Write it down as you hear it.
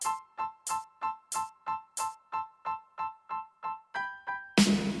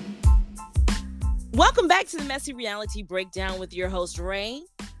Welcome back to the Messy Reality Breakdown with your host, Ray.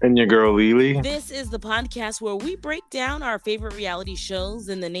 And your girl, Lily. This is the podcast where we break down our favorite reality shows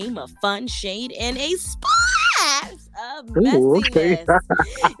in the name of fun, shade, and a splash of messiness. Ooh, okay.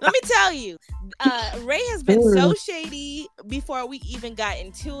 Let me tell you, Ray has been so shady before we even got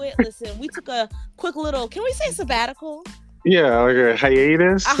into it. Listen, we took a quick little, can we say sabbatical? Yeah, like a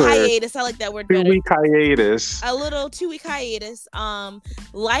hiatus. A hiatus. I like that word better. 2-week hiatus. A little 2-week hiatus.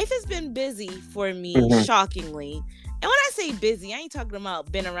 Life has been busy for me, shockingly. And when I say busy, I ain't talking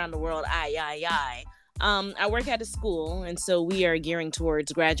about been around the world. I work at a school, and so we are gearing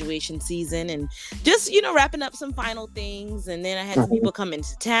towards graduation season and just, wrapping up some final things. And then I had some people come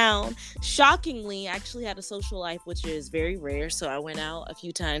into town. Shockingly, I actually had a social life, which is very rare. So I went out a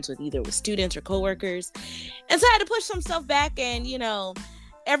few times with either with students or coworkers. And so I had to push some stuff back. And,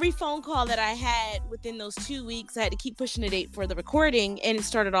 every phone call that I had within those 2 weeks, I had to keep pushing the date for the recording. And it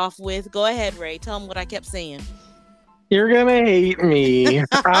started off with, go ahead, Ray, tell them what I kept saying. You're gonna hate me. We have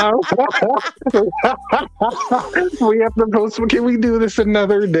to post. Can we do this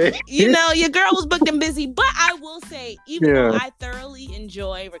another day? Your girl was booked and busy, but I will say, even though I thoroughly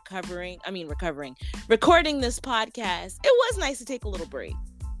enjoy recording this podcast, it was nice to take a little break.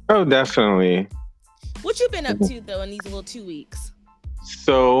 Oh, definitely. What you been up to though in these little 2 weeks?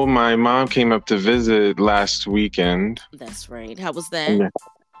 So my mom came up to visit last weekend. That's right. How was that? Yeah.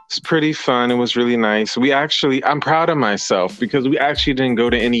 It's pretty fun. It was really nice. I'm proud of myself because we actually didn't go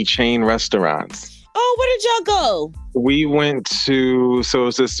to any chain restaurants. Oh, where did y'all go? We went to,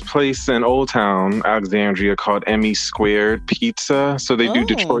 it's this place in Old Town, Alexandria, called Emmy Squared Pizza. So they do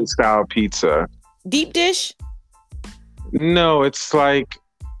Detroit style pizza. Deep dish? No, it's like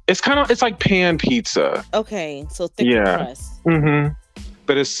pan pizza. Okay, so thick crust. Mm-hmm.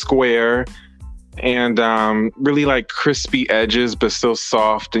 But it's square. And really like crispy edges, but still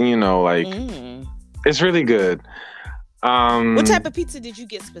soft, and it's really good. What type of pizza did you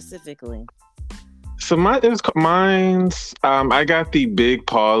get specifically? So mine's. I got the Big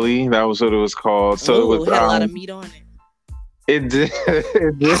Paulie. That was what it was called. So it was had a lot of meat on it. It did.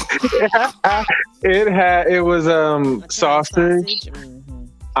 It did. It was sausage.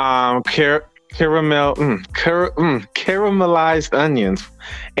 Caramelized onions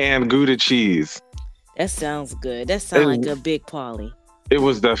and Gouda cheese. That sounds good. That sounds like a Big Paulie. It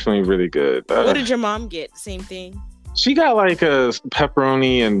was definitely really good. What did your mom get? Same thing? She got like a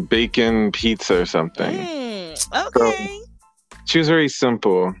pepperoni and bacon pizza or something. Okay. So, she was very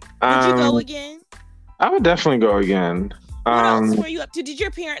simple. Did you go again? I would definitely go again. What else were you up to? Did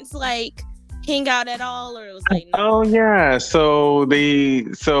your parents hang out at all, or it was like? No? Oh yeah. So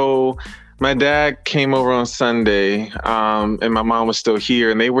my dad came over on Sunday, and my mom was still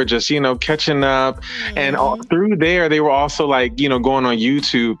here, and they were just, catching up. And all through there, they were also going on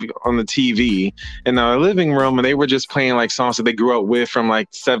YouTube on the TV in our living room, and they were just playing like songs that they grew up with from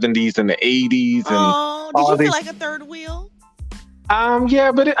like 70s and the 80s. And did you feel like a third wheel?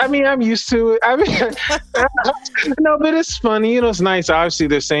 Yeah, but I'm used to it. No, but it's funny. It's nice. Obviously,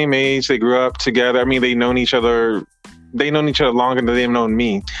 they're same age. They grew up together. They've known each other. They've known each other longer than they've known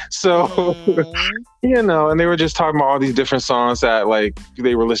me. So, and they were just talking about all these different songs that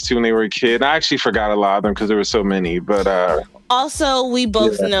they were listening to when they were a kid. I actually forgot a lot of them because there were so many. But also, we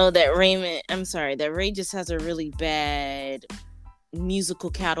both know that Ray just has a really bad musical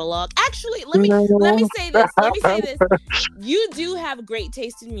catalog. Actually, let me say this. You do have great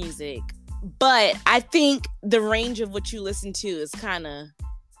taste in music, but I think the range of what you listen to is kind of.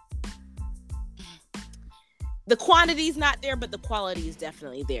 The quantity's not there, but the quality is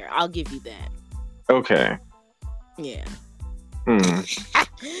definitely there. I'll give you that. Okay. Yeah. Do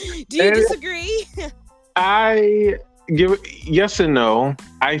you disagree? I give yes and no.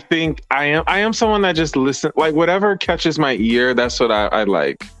 I think I am someone that just listen, whatever catches my ear, that's what I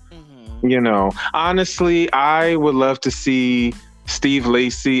like. Honestly, I would love to see Steve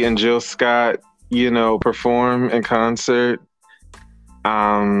Lacy and Jill Scott, perform in concert.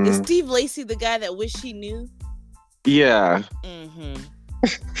 Is Steve Lacy the guy that wish he knew? Yeah.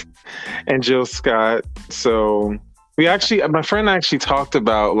 And Jill Scott. So my friend actually talked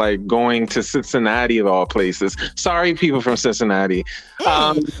about going to Cincinnati of all places. Sorry, people from Cincinnati.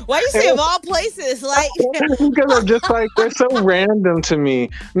 Why you say of all places? Because I'm just they're so random to me.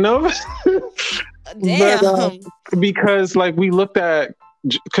 No. Damn. But, because we looked at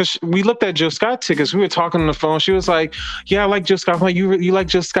Jill Scott tickets. We were talking on the phone. She was like, "Yeah, I like Jill Scott." I'm like, "You like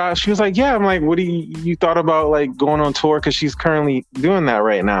Jill Scott?" She was like, "Yeah." I'm like, "What do you thought about going on tour?" Because she's currently doing that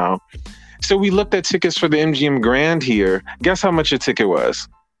right now. So we looked at tickets for the MGM Grand here. Guess how much a ticket was?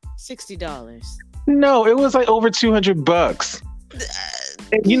 $60. No, it was over $200.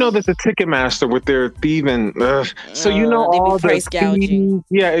 And there's a Ticketmaster with their thieving. So They be all the price gouging. fees.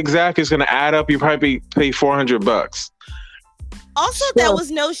 Yeah, exactly. It's gonna add up. You probably pay $400. Also, that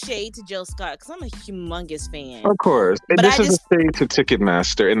was no shade to Jill Scott because I'm a humongous fan. Of course, and but this is a shade to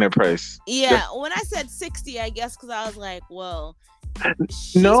Ticketmaster in their price. Yeah, when I said 60, I guess because I was like, well,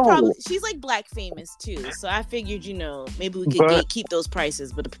 she's like Black famous too, so I figured maybe we could keep those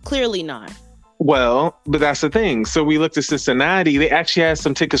prices, but clearly not. Well, but that's the thing. So we looked at Cincinnati. They actually had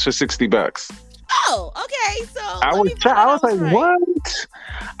some tickets for $60. Oh, okay. So I was like, right. What?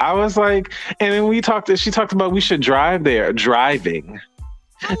 I was like, and then she talked about we should drive there. Driving.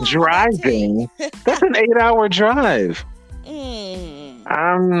 That's an 8-hour drive.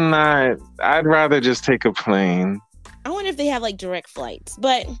 I'd rather just take a plane. I wonder if they have like direct flights,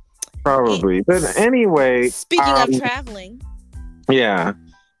 but probably. But anyway, speaking of traveling, yeah,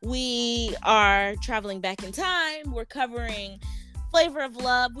 we are traveling back in time. We're covering Flavor of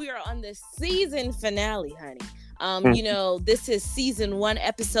Love. We are on the season finale, honey. This is season 1,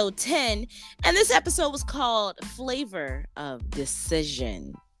 episode 10, and this episode was called Flavor of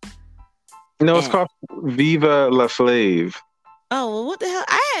Decision. No, it's called Viva La Flav. Oh, well, what the hell?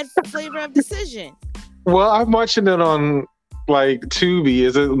 I had Flavor of Decision. Well, I'm watching it on like Tubi.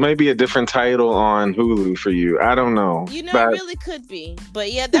 Is it maybe a different title on Hulu for you? I don't know. It really could be.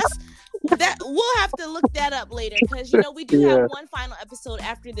 But yeah, that we'll have to look that up later because we do have one final episode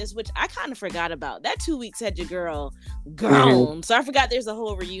after this, which I kind of forgot about. That 2 weeks had your girl gone. Mm-hmm. So I forgot there's a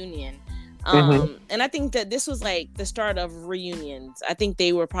whole reunion. And I think that this was like the start of reunions. I think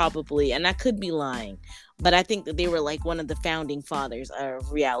they were probably, and I could be lying, but I think that they were like one of the founding fathers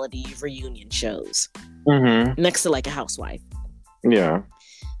of reality reunion shows. Next to like a Housewife. Yeah.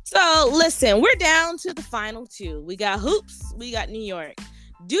 So listen, we're down to the final 2. We got Hoops, we got New York.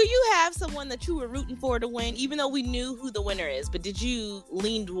 Do you have someone that you were rooting for to win, even though we knew who the winner is? But did you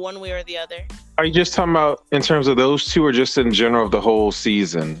lean one way or the other? Are you just talking about in terms of those two or just in general of the whole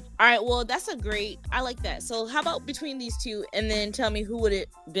season? All right, well, I like that. So how about between these two, and then tell me who would it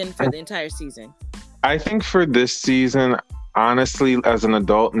been for the entire season? I think for this season, honestly, as an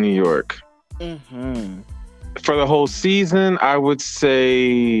adult, New York. For the whole season, I would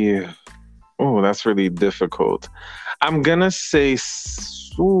say, that's really difficult. I'm going to say...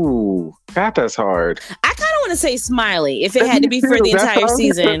 Ooh, God, that's hard. I kind of want to say Smiley if it had to be for the entire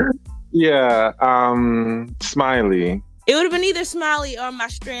season. Yeah, Smiley. It would have been either Smiley or my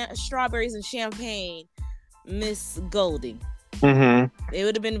strawberries and champagne, Miss Goldie. It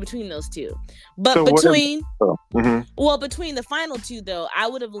would have been between those two. But so between the final 2, though, I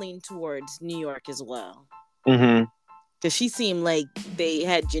would have leaned towards New York as well. Because she seemed like they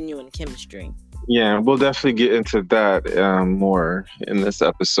had genuine chemistry. Yeah, we'll definitely get into that more in this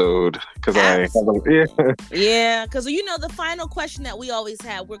episode because because the final question that we always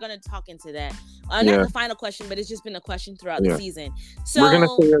have, we're gonna talk into that. Not the final question, but it's just been a question throughout the season. So we're gonna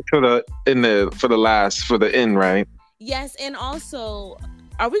say it for the end, right? Yes, and also,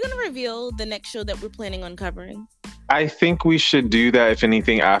 are we gonna reveal the next show that we're planning on covering? I think we should do that, if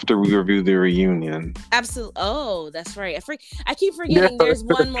anything, after we review the reunion. Absolutely. Oh, that's right. I keep forgetting there's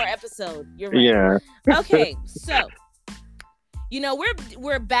one more episode. You're right. Yeah. Okay, so,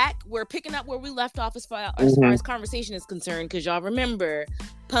 we're back. We're picking up where we left off as far as conversation is concerned, because y'all remember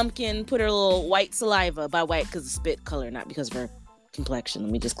Pumpkin put her little white saliva, by white because of spit color, not because of her complexion.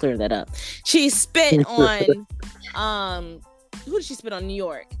 Let me just clear that up. She spit on... who did she spit on? New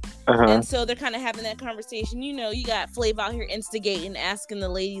York. And so they're kind of having that conversation. You got Flav out here instigating, asking the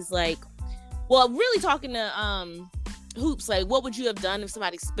ladies really talking to Hoops, like, what would you have done if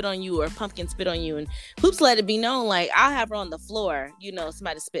somebody spit on you or Pumpkin spit on you? And Hoops let it be known, like, I'll have her on the floor,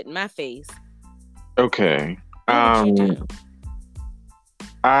 somebody spit in my face. Okay. What would you do?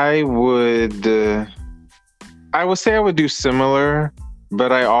 I would say I would do similar,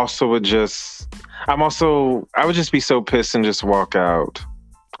 but I would just be so pissed and just walk out.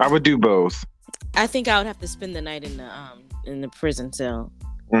 I would do both. I think I would have to spend the night in the prison cell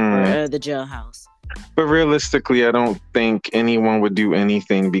or the jailhouse. But realistically, I don't think anyone would do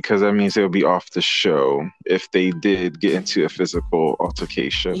anything because that means they'll be off the show if they did get into a physical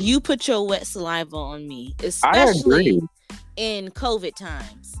altercation. You put your wet saliva on me, especially in COVID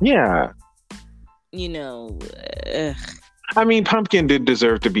times. Yeah. I mean, Pumpkin did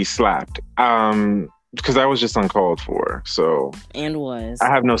deserve to be slapped. Because that was just uncalled for. So I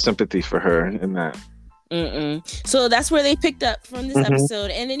have no sympathy for her in that. So that's where they picked up from this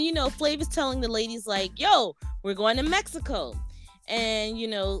episode. And then, Flav is telling the ladies like, yo, we're going to Mexico. And,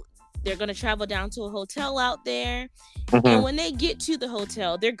 they're going to travel down to a hotel out there. And when they get to the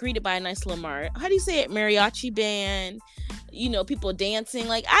hotel, they're greeted by a nice little how do you say it? Mariachi band. people dancing.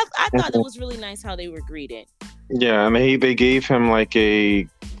 Like I thought that was really nice how they were greeted. Yeah, and they gave him like a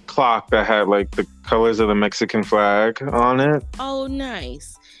clock that had like the colors of the Mexican flag on it. Oh,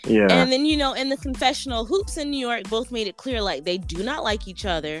 nice. Yeah. And then, in the confessional, Hoops and New York both made it clear like they do not like each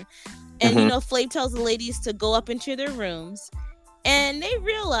other. And, Flav tells the ladies to go up into their rooms. And they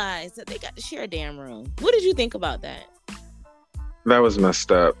realize that they got to share a damn room. What did you think about that? That was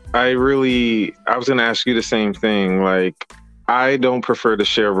messed up. I was going to ask you the same thing. Like, I don't prefer to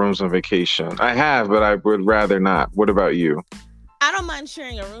share rooms on vacation. I have, but I would rather not. What about you? I don't mind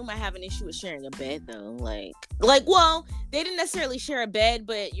sharing a room. I have an issue with sharing a bed, though. Well, they didn't necessarily share a bed,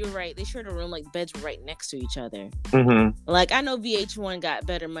 but you're right. They shared a room. Like, beds were right next to each other. Like, I know VH1 got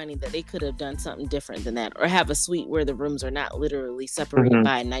better money that they could have done something different than that, or have a suite where the rooms are not literally separated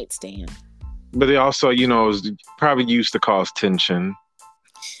by a nightstand. But they also, probably used to cause tension.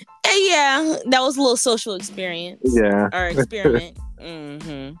 Yeah, that was a little social experience. Yeah. Or experiment.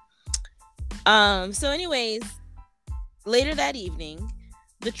 So anyways, later that evening,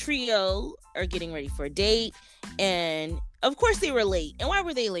 the trio are getting ready for a date. And of course they were late. And why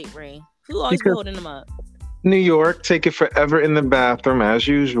were they late, Ray? Who always be holding them up? New York, take it forever in the bathroom as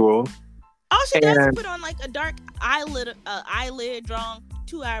usual. All she does is put on like a dark eyelid drawn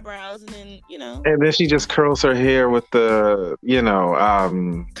 2 eyebrows, and then and then she just curls her hair with the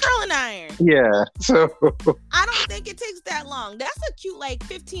curling iron. Yeah, so I don't think it takes that long. That's a cute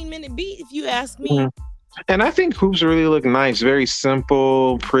 15-minute beat if you ask me. And I think Hoops really look nice, very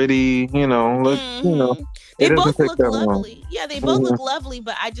simple, pretty, they both look lovely. Yeah, they both look lovely,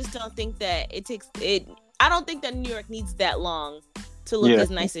 but I just don't think that it takes it. I don't think that New York needs that long to look as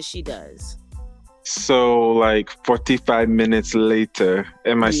nice as she does. So 45 minutes later,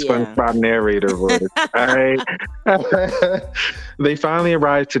 in my SpongeBob narrator voice, all right, they finally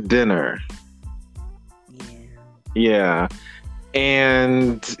arrived to dinner. Yeah.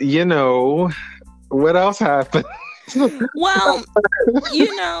 And, what else happened? Well,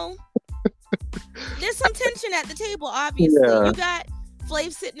 there's some tension at the table, obviously. Yeah. You got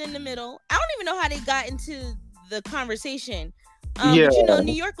Flav sitting in the middle. I don't even know how they got into the conversation. But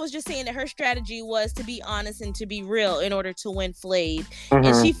New York was just saying that her strategy was to be honest and to be real in order to win Flav.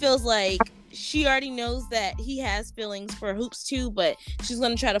 And she feels like she already knows that he has feelings for Hoops too, but she's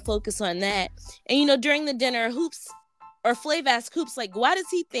going to try to focus on that. And, during the dinner, Flav asked Hoops, why does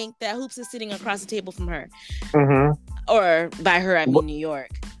he think that Hoops is sitting across the table from her? Or by her, I mean New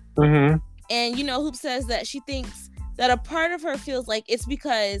York. And, Hoops says that she thinks that a part of her feels like it's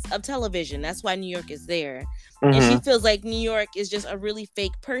because of television. That's why New York is there. And she feels like New York is just a really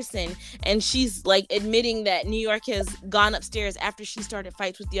fake person. And she's admitting that New York has gone upstairs after she started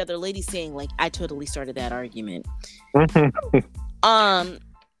fights with the other lady, saying I totally started that argument. Okay. Oh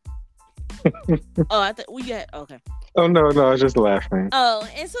no, I was just laughing. Oh,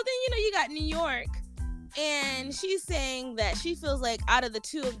 and so then you got New York, and she's saying that she feels like out of the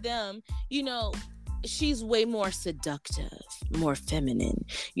two of them, she's way more seductive, more feminine,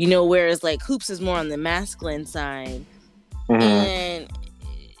 whereas Hoops is more on the masculine side. And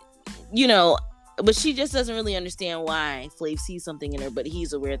but she just doesn't really understand why Flav sees something in her, but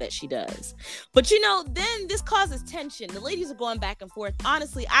he's aware that she does. But then this causes tension. The ladies are going back and forth.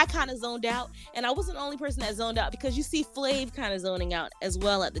 Honestly, I kind of zoned out, and I wasn't the only person that zoned out, because you see Flav kind of zoning out as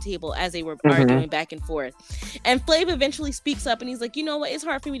well at the table as they were arguing back and forth. And Flav eventually speaks up, and he's like, what? It's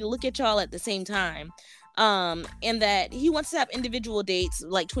hard for me to look at y'all at the same time. And that he wants to have individual dates,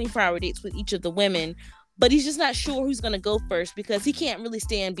 24-hour dates with each of the women. But he's just not sure who's going to go first, because he can't really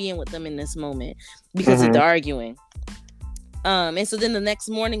stand being with them in this moment because of the arguing. And so then the next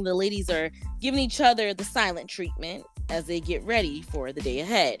morning, the ladies are giving each other the silent treatment as they get ready for the day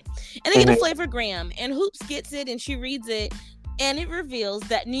ahead. And they get a flavorgram, and Hoops gets it, and she reads it, and it reveals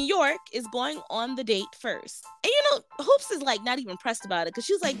that New York is going on the date first. And Hoops is not even pressed about it, because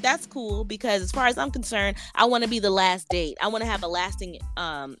she's like, that's cool, because as far as I'm concerned, I want to be the last date. I want to have a lasting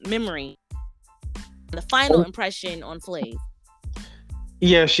memory. The final impression on Flav.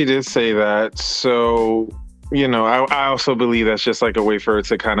 Yeah, she did say that. So, I also believe that's just a way for her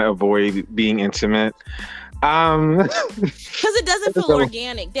to kind of avoid being intimate. Because it doesn't feel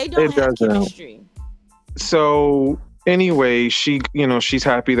organic. They don't have chemistry. So anyway, she's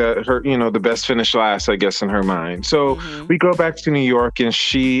happy that her, the best finish last, I guess, in her mind. So we go back to New York, and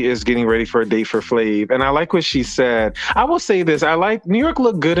she is getting ready for a date for Flav. And I like what she said. I will say this. New York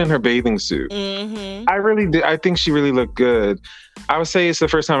looked good in her bathing suit. I really did. I think she really looked good. I would say it's the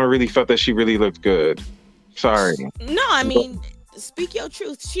first time I really felt that she really looked good. Sorry. No, I mean, speak your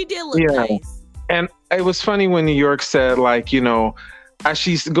truth. She did look nice. And it was funny when New York said, as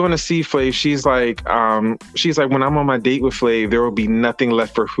she's going to see Flav, she's like, when I'm on my date with Flav, there will be nothing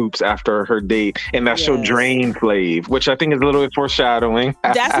left for Hoops after her date, and that she'll drain Flav, which I think is a little bit foreshadowing.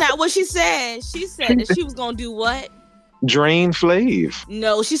 That's not what she said. She said that she was gonna do what? Drain Flav.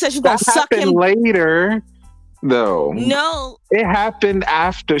 No, she said she was gonna suck him later. Though. No, it happened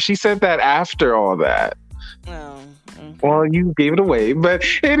after. She said that after all that. Oh. Well, you gave it away, but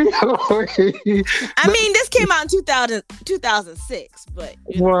anyway. I mean, this came out in 2006, but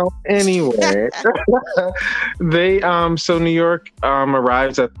well, anyway, they so New York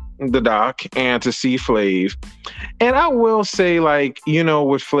arrives at the dock and to see Flav, and I will say, like, you know,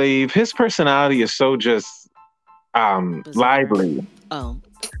 with Flav, his personality is so just lively. Oh.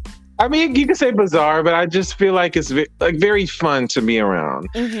 I mean, you can say bizarre, but I just feel like it's very fun to be around.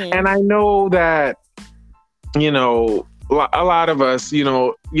 Mm-hmm. And I know that, you know, a lot of us, you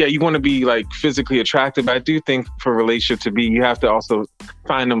know, yeah, you want to be like physically attractive. But I do think for a relationship to be, you have to also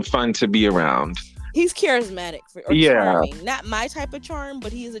find them fun to be around. He's charismatic charming. Not my type of charm,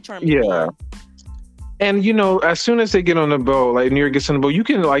 but he is a charming man. And, you know, as soon as they get on the boat, like New York gets on the boat, you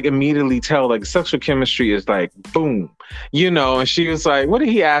can like immediately tell like sexual chemistry is like boom, you know. And she was like, what did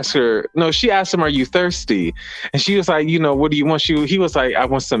he ask her? No, she asked him, are you thirsty? And she was like, you know, what do you want? He was like, I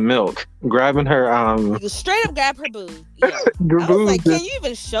want some milk. Grabbing her You straight up grab her boob. Yeah. I was like, can you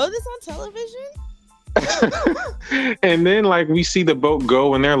even show this on television? And then like we see the boat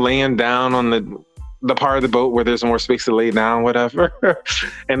go and they're laying down on the part of the boat where there's more space to lay down, whatever.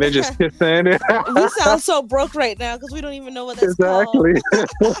 And they're just kissing. We sound so broke right now because we don't even know what that's called.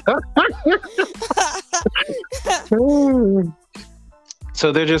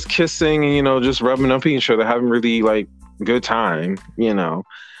 So they're just kissing and, you know, just rubbing up each other, having really like good time, you know.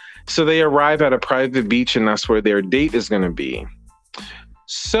 So they arrive at a private beach and that's where their date is going to be.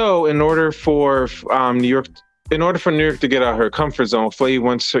 So in order for New York to get out of her comfort zone, Flav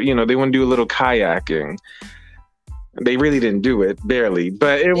wants to, you know, they want to do a little kayaking. They really didn't do it, barely,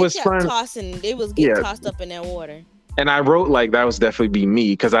 but it was fun. They was getting tossed up in that water. And I wrote like that was definitely be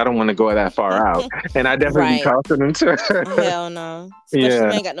me because I don't want to go that far out, and I definitely be tossing them too. Hell no, especially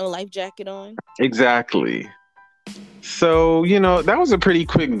when I ain't got no life jacket on. Exactly. So, you know, that was a pretty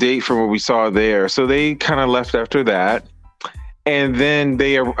quick date from what we saw there. So they kind of left after that. And then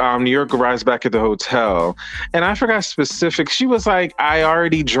New York arrives back at the hotel. And I forgot specific. She was like, I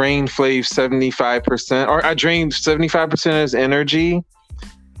already drained Flav 75%, or I drained 75% of his energy.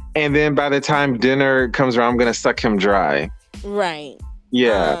 And then by the time dinner comes around, I'm going to suck him dry. Right.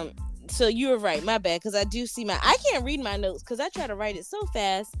 Yeah. So you were right. My bad. Because I do see I can't read my notes because I try to write it so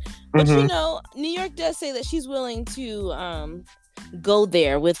fast. But, you know, New York does say that she's willing to go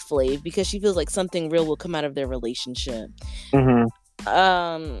there with Flav because she feels like something real will come out of their relationship. And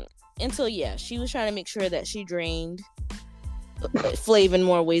so yeah, she was trying to make sure that she drained Flav in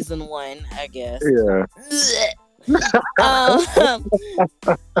more ways than one, I guess. Yeah.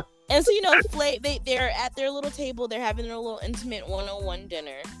 And so, you know, Flav, they're at their little table, they're having their little intimate 101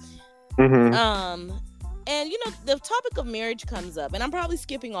 dinner. And, you know, the topic of marriage comes up, and I'm probably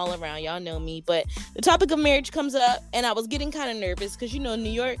skipping all around. Y'all know me, but the topic of marriage comes up, and I was getting kind of nervous because, you know, New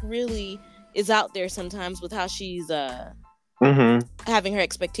York really is out there sometimes with how she's having her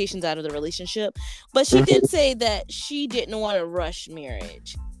expectations out of the relationship. But she did say that she didn't want to rush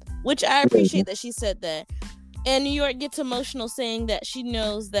marriage, which I appreciate that she said that. And New York gets emotional saying that she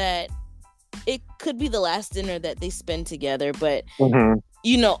knows that it could be the last dinner that they spend together, but,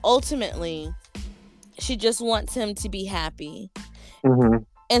 you know, ultimately she just wants him to be happy.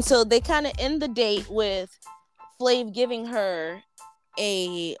 And so they kind of end the date with Flav giving her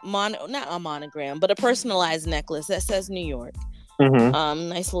not a monogram, but a personalized necklace that says New York.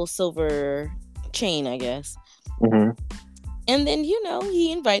 Nice little silver chain, I guess. And then, you know,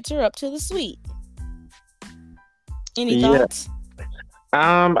 he invites her up to the suite. Any thoughts?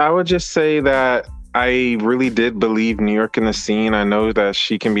 I would just say that I really did believe New York in the scene. I know that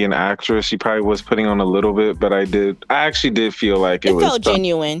she can be an actress. She probably was putting on a little bit, but I actually did feel like it felt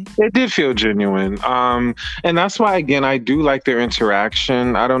genuine. It did feel genuine. And that's why, again, I do like their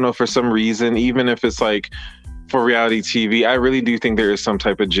interaction. I don't know, for some reason, even if it's like for reality TV, I really do think there is some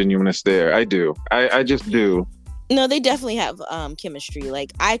type of genuineness there. I do. I just do. No, they definitely have chemistry.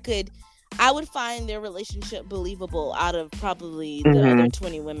 Like I would find their relationship believable out of probably the other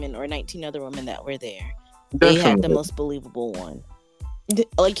 20 women or 19 other women that were there. Definitely. They had the most believable one.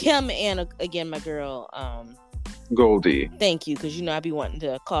 Like him and, again, my girl, Goldie. Thank you, because, you know, I be wanting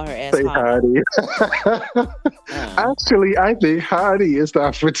to call her ass Say Hottie. Actually, I think Hottie is the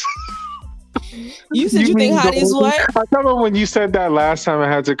opportunity. You said you think Hottie is what? I remember when you said that last time, I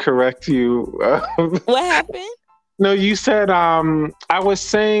had to correct you. What happened? No, you said I was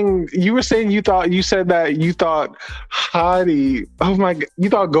saying you were saying you said that you thought Hottie, oh my God, you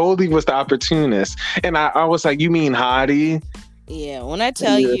thought Goldie was the opportunist. And I was like, you mean Hottie? Yeah, when I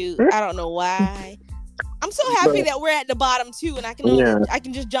tell Yeah. you, I don't know why. I'm so happy But, that we're at the bottom too, and yeah. I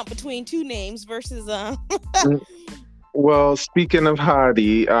can just jump between two names versus Well, speaking of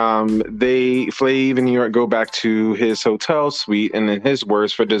Hottie, Flav in New York go back to his hotel suite, and in his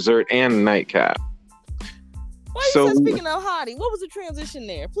words, for dessert and nightcap. Why you So said speaking of Hottie? What was the transition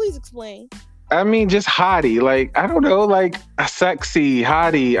there? Please explain. I mean, just Hottie, like I don't know, like a sexy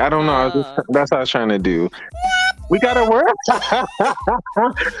Hottie. I don't know. That's what I was trying to do. We gotta work.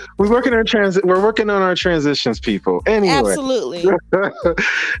 We're working on our transitions, people. Anyway, Absolutely.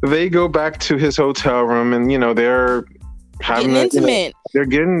 They go back to his hotel room, and they're having intimate. They're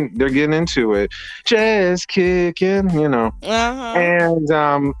getting into it, just kicking, Uh-huh. And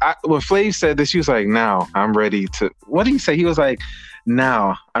when Flav said this, he was like, "Now I'm ready to." What did he say? He was like,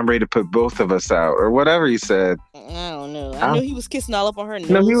 "Now I'm ready to put both of us out," or whatever he said. I don't know. I know he was kissing all up on her nose.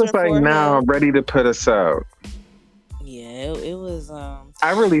 No, he was like, forehead. "Now I'm ready to put us out." Yeah, it was.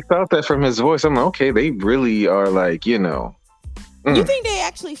 I really felt that from his voice. I'm like, okay, they really are like, You think they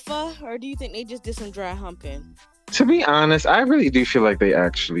actually fucked, or do you think they just did some dry humping? To be honest, I really do feel like they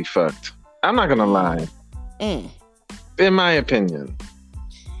actually fucked. I'm not gonna lie. In my opinion.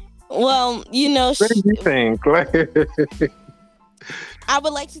 Well, what do you think? I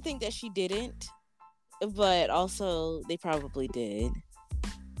would like to think that she didn't, but also they probably did.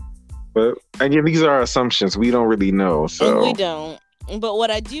 But again, these are assumptions. We don't really know. So and we don't. But what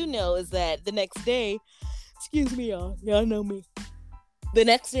I do know is that the next day, excuse me, y'all know me. The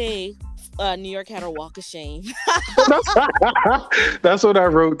next day, New York had her walk of shame. That's what I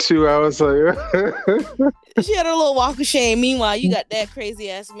wrote too. I was like, she had her little walk of shame. Meanwhile, you got that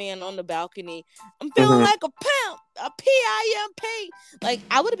crazy ass man on the balcony. I'm feeling like a pimp, a PIMP. Like,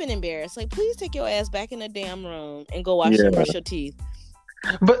 I would have been embarrassed. Like, please take your ass back in the damn room and go wash and brush your teeth.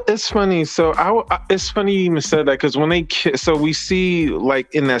 But it's funny. So it's funny you even said that, because when they kiss, so we see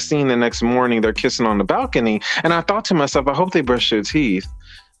like in that scene the next morning, they're kissing on the balcony, and I thought to myself, I hope they brush their teeth.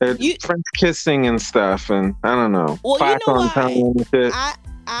 Friends kissing and stuff, and I don't know. Well, you know why?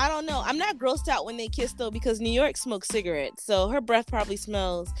 I don't know. I'm not grossed out when they kiss though, because New York smokes cigarettes, so her breath probably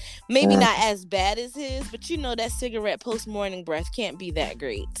smells maybe not as bad as his, but that cigarette post morning breath can't be that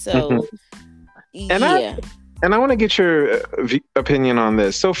great. So And I want to get your opinion on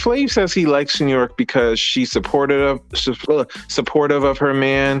this. So Flav says he likes New York because she's supportive of her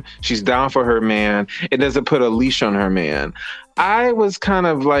man. She's down for her man. It doesn't put a leash on her man. I was kind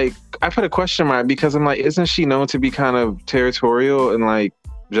of like, I put a question mark, because I'm like, isn't she known to be kind of territorial and like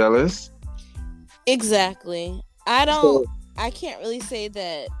jealous? Exactly. I can't really say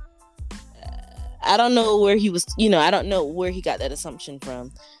that. I don't know where he was, I don't know where he got that assumption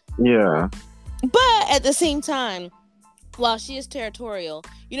from. Yeah. But at the same time, while she is territorial,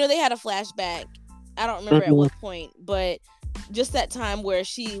 they had a flashback. I don't remember at what point, but just that time where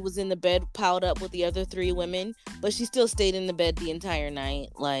she was in the bed piled up with the other three women, but she still stayed in the bed the entire night.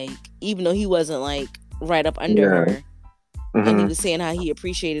 Like, even though he wasn't like right up under her. And he was saying how he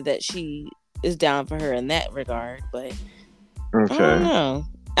appreciated that she is down for her in that regard. But I don't know.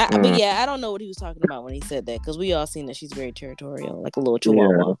 But yeah, I don't know what he was talking about when he said that, because we all seen that she's very territorial, like a little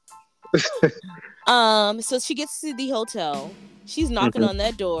chihuahua. So she gets to the hotel. She's knocking on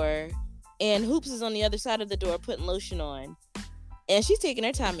that door, and Hoops is on the other side of the door putting lotion on, and she's taking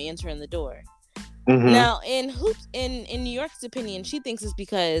her time answering the door. Now, in New York's opinion, she thinks it's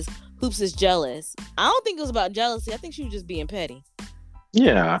because Hoops is jealous. I don't think it was about jealousy. I think she was just being petty.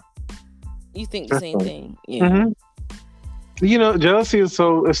 Yeah. You think the same thing? Yeah. Jealousy is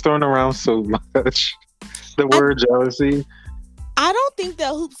thrown around so much. The word jealousy. I don't think that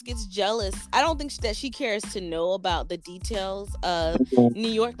Hoops gets jealous. I don't think that she cares to know about the details of New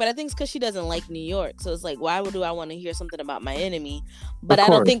York, but I think it's because she doesn't like New York. So it's like, why do I want to hear something about my enemy? But I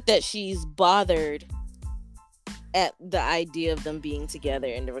don't think that she's bothered at the idea of them being together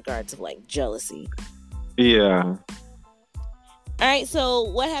in the regards of like jealousy. Yeah. All right. So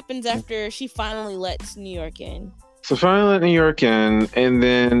what happens after she finally lets New York in? So finally let New York in, and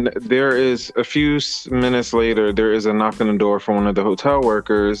then there is a few minutes later, there is a knock on the door from one of the hotel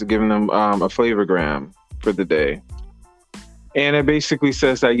workers, giving them a flavorgram for the day. And it basically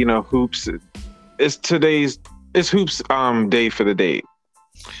says that, Hoops, it's Hoops' day for the date.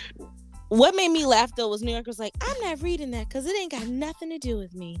 What made me laugh though was New York was like, I'm not reading that because it ain't got nothing to do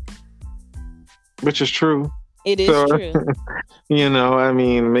with me. Which is true. It is true. I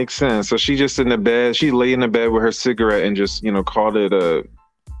mean, makes sense. So she just in the bed, she lay in the bed with her cigarette and just, called it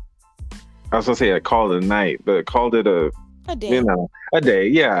I was gonna say I called it a night, but called it A day. a day.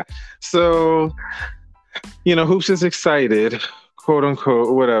 Yeah. So, Hoops is excited, quote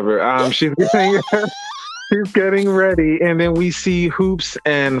unquote, whatever. She's getting ready, and then we see Hoops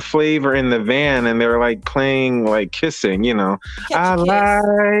and Flavor in the van, and they're like playing, like kissing. I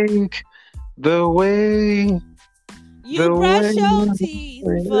like the way you brush your teeth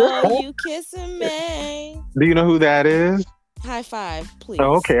before you kissing me. Do you know who that is? High five, please.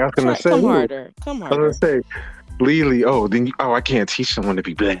 Oh, okay. I was gonna say, come harder. Come harder. I was gonna say, Lily. Oh, I can't teach someone to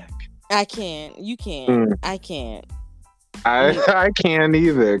be black. I can't. You can't. I can't. I can't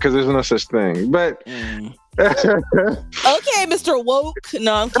either because there's no such thing. But okay, Mr. Woke.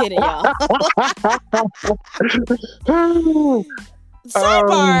 No, I'm kidding, y'all.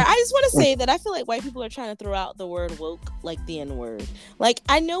 Sidebar, I just want to say that I feel like white people are trying to throw out the word woke like the N-word. Like,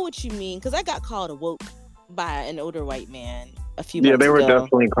 I know what you mean because I got called a woke by an older white man a few months ago. Yeah, they were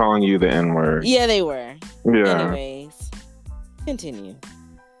definitely calling you the N-word. Yeah, they were. Yeah. Anyways, continue.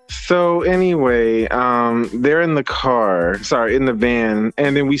 So anyway, they're in the in the van,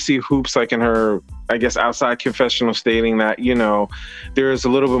 and then we see Hoops like in her, I guess, outside confessional stating that, there is a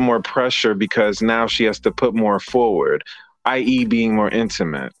little bit more pressure because now she has to put more forward, i.e. being more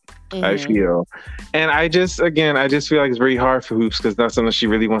intimate, I feel. And I just feel like it's very hard for Hoops because that's something she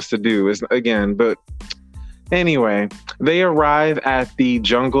really wants to do but anyway, they arrive at the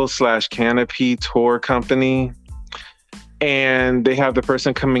Jungle/Canopy tour company. And they have the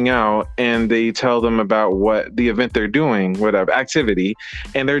person coming out and they tell them about what the event they're doing, whatever activity,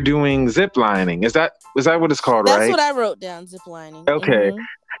 and they're doing zip lining. Is that what it's called, right? That's what I wrote down, zip lining. Okay.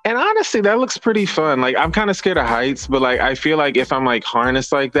 And honestly, that looks pretty fun. Like, I'm kind of scared of heights, but like, I feel like if I'm like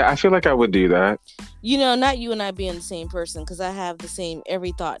harnessed like that, I feel like I would do that. Not you and I being the same person, because I have the same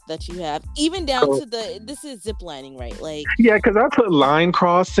every thought that you have, even down to this is zip lining, right? Like, yeah, because I put line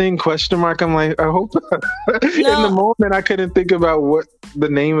crossing ? I'm like, I hope in the moment I couldn't think about what the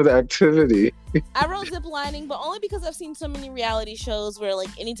name of the activity. I wrote zip lining, but only because I've seen so many reality shows where like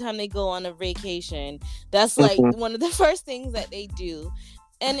anytime they go on a vacation, that's like one of the first things that they do.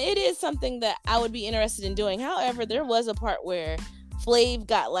 And it is something that I would be interested in doing. However, there was a part where Flav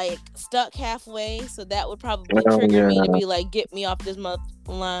got like stuck halfway, so that would probably trigger me to be like, get me off this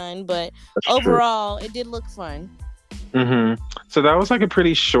line. But overall, it did look fun. So that was like a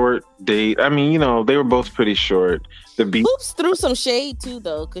pretty short date. I mean, they were both pretty short. Hoops threw some shade too,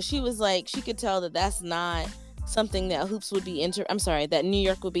 though, because she was like, she could tell that that's not something that Hoops would be that New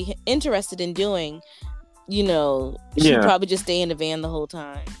York would be interested in doing. She'd probably just stay in the van the whole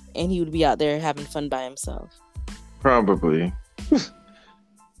time, and he would be out there having fun by himself. Probably.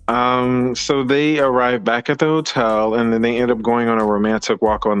 So they arrive back at the hotel, and then they end up going on a romantic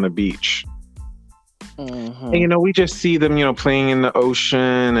walk on the beach. And, we just see them, playing in the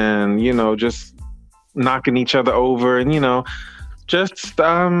ocean and, just knocking each other over and, just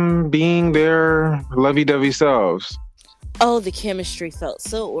being their lovey-dovey selves. Oh, the chemistry felt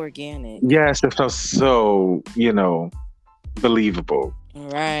so organic. Yes, it felt so, believable.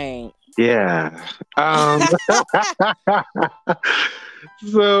 Right. Yeah.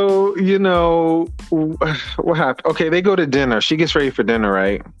 So, what happened? Okay, they go to dinner. She gets ready for dinner,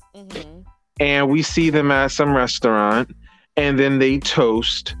 right? And we see them at some restaurant, and then they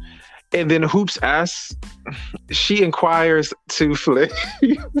toast. And then Hoops she inquires to Flav,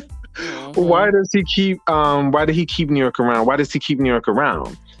 why did he keep New York around? Why does he keep New York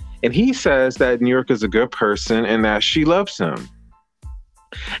around? And he says that New York is a good person and that she loves him.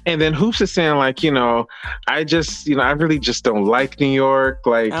 And then Hoops is saying like, I really just don't like New York.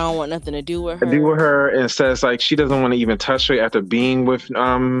 Like, I don't want nothing to do with her. And says like she doesn't want to even touch her after being with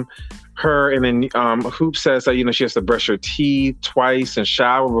her. And then Hoops says that, she has to brush her teeth twice and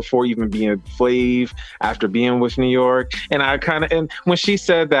shower before even being Flav after being with New York. And and when she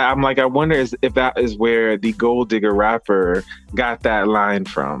said that, I'm like, I wonder if that is where the Gold Digger rapper got that line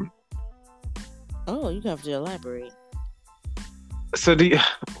from. Oh, you have to elaborate. So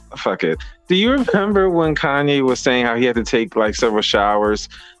fuck it. Do you remember when Kanye was saying how he had to take like several showers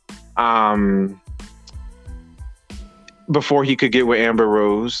before he could get with Amber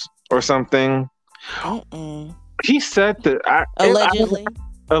Rose or something? He said that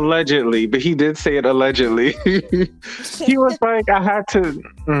allegedly, but he did say it allegedly. He was like, I had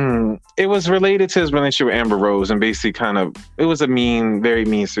to. It was related to his relationship with Amber Rose, and basically it was a very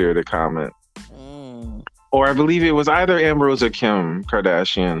mean-spirited comment. Or I believe it was either Amber Rose or Kim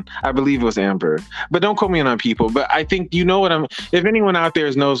Kardashian. I believe it was Amber. But don't quote me on people. But I think you know if anyone out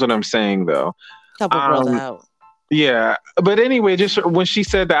there knows what I'm saying, though. Couple girls out. Yeah. But anyway, just when she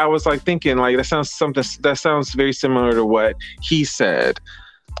said that, I was like thinking, like, that sounds very similar to what he said.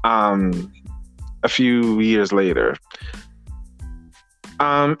 a few years later.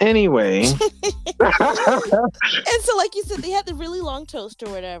 Anyway. And so, like you said, they had the really long toast or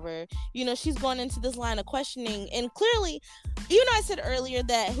whatever. You know, she's going into this line of questioning, and clearly, even though I said earlier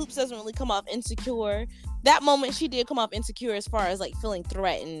that Hoops doesn't really come off insecure, that moment she did come off insecure as far as like feeling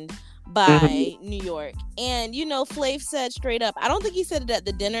threatened by New York. And you know, Flav said straight up, I don't think he said it at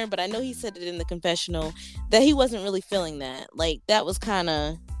the dinner, but I know he said it in the confessional, that he wasn't really feeling that. Like, that was kind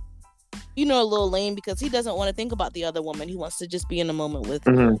of, you know, a little lame, because he doesn't want to think about the other woman. He wants to just be in a moment with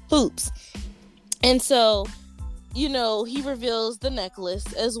Hoops. And so, you know, he reveals the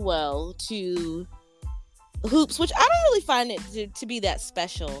necklace as well to Hoops, which I don't really find it to be that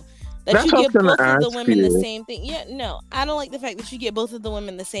special. That you get both of the women the same thing. Yeah, no, I don't like the fact that you get both of the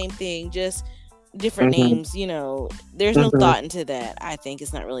women the same thing, just different names. You know, there's no thought into that. I think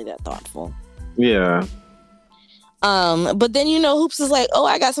it's not really that thoughtful. Yeah. But then, you know, Hoops is like, oh,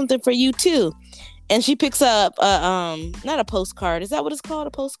 I got something for you too. And she picks up not a postcard. Is that what it's called?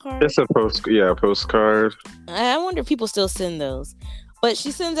 A postcard? It's a postcard. I wonder if people still send those. But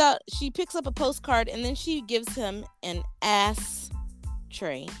she picks up a postcard, and then she gives him an ass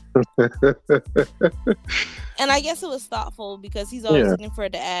tray. And I guess it was thoughtful, because he's always looking for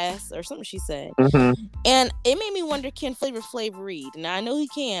the ass or something she said. And it made me wonder, can Flavor Flav read? Now, I know he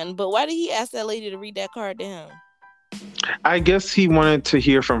can, but why did he ask that lady to read that card to him? I guess he wanted to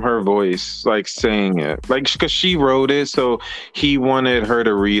hear from her voice, like saying it, like, because she wrote it, so he wanted her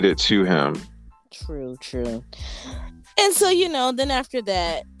to read it to him. True. And so, you know, then after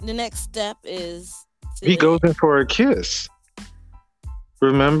that, the next step is he goes in for a kiss.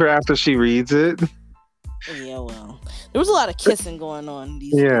 Remember, after she reads it? Yeah, well, there was a lot of kissing going on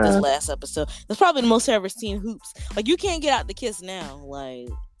this last episode. That's probably the most I've ever seen Hoops. Like, you can't get out the kiss now, like.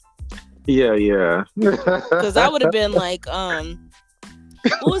 Yeah. Because I would have been like,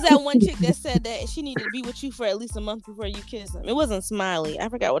 what was that one chick that said that she needed to be with you for at least a month before you kiss him? It wasn't Smiley. I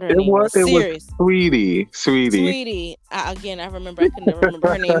forgot what her name was. Serious. It was Sweetie. I couldn't remember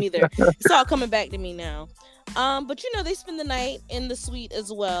her name either. It's all coming back to me now. But you know, they spend the night in the suite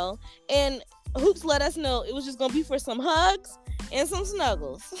as well. And Hoops let us know it was just gonna be for some hugs and some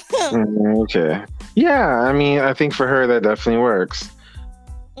snuggles. Okay. Yeah, I mean, I think for her that definitely works.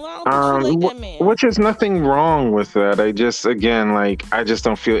 Well, like that man. Which is nothing wrong with that. I just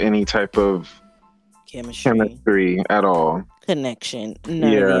don't feel any type of chemistry at all. Connection.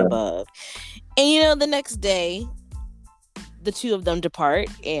 None of the above. And you know, the next day, the two of them depart,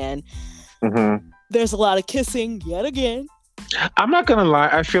 and there's a lot of kissing yet again. I'm not gonna lie,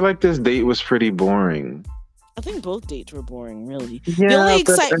 I feel like this date was pretty boring. I think both dates were boring, really. Yeah, the only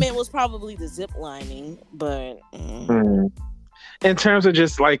excitement was probably the zip lining, but in terms of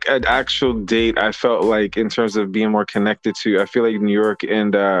just like an actual date, I felt like in terms of being more connected to, I feel like New York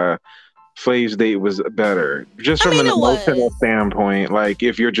and Flav's date was better. Just from an emotional standpoint, like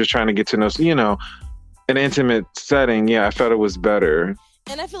if you're just trying to get to know, you know, an intimate setting, yeah, I felt it was better.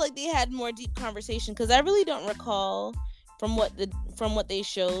 And I feel like they had more deep conversation, because I really don't recall from what they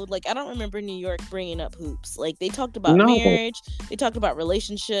showed. Like, I don't remember New York bringing up Hoops. Like, they talked about marriage, they talked about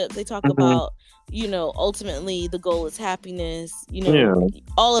relationships, they talked about, you know, ultimately the goal is happiness, you know,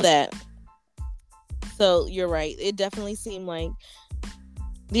 all of that. So you're right. It definitely seemed like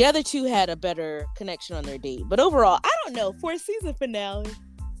the other two had a better connection on their date. But overall, I don't know. For a season finale,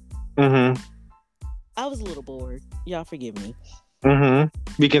 I was a little bored. Y'all forgive me.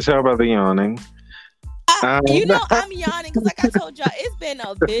 You can tell by the yawning. You know, I'm yawning because, like I told y'all, it's been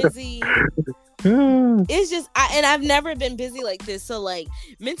a busy. It's just, and I've never been busy like this. So, like,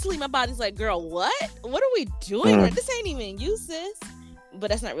 mentally, my body's like, "Girl, what? What are we doing? Like, this ain't even you, sis." But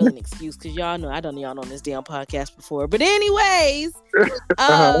that's not really an excuse, because y'all know I done yawn on this damn podcast before. But anyways,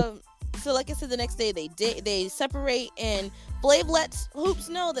 so like I said, the next day they separate, and Flav lets Hoops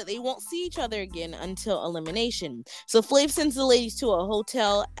know that they won't see each other again until elimination. So Flav sends the ladies to a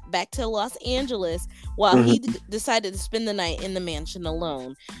hotel back to Los Angeles, while he decided to spend the night in the mansion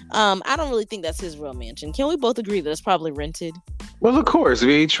alone. I don't really think that's his real mansion. Can we both agree that it's probably rented? Well, of course,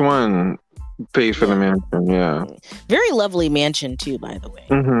 VH1 paid for the mansion. Yeah, very lovely mansion too, by the way.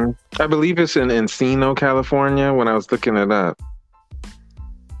 I believe it's in Encino, California, when I was looking it up.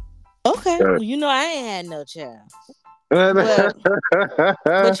 Okay, well, you know, I ain't had no child.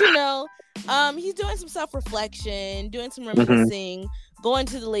 But you know, he's doing some self-reflection, doing some reminiscing, going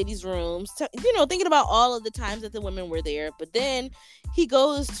to the ladies' rooms, you know, thinking about all of the times that the women were there. But then he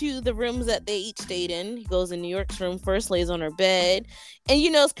goes to the rooms that they each stayed in. He goes in New York's room first, lays on her bed. And you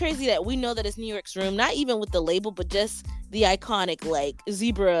know, it's crazy that we know that it's New York's room, not even with the label, but just the iconic, like,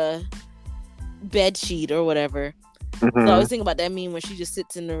 zebra bed sheet or whatever. So I always think about that meme where she just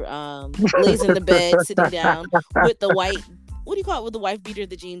sits in the lays in the bed, sitting down with the white, what do you call it, with the wife beater,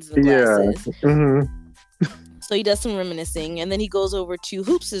 the jeans, and the glasses. Yeah. Mm-hmm. So he does some reminiscing, and then he goes over to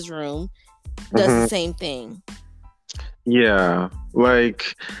Hoops' room, does the same thing. Yeah,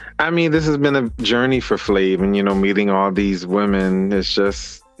 like, I mean, this has been a journey for Flav, and meeting all these women. It's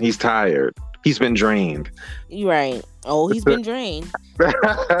just he's tired. He's been drained. Right. Oh, he's been drained.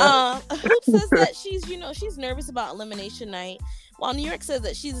 Hoop says that she's nervous about elimination night, while New York says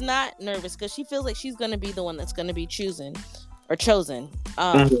that she's not nervous because she feels like she's going to be the one that's going to be chosen.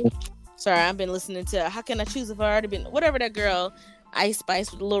 Sorry, I've been listening to How Can I Choose If I Already Been, whatever that girl, Ice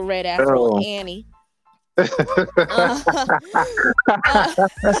Spice with a little red afro, Annie. So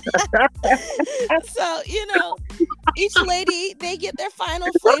each lady, they get their final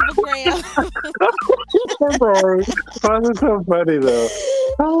flavogram. That's so funny though.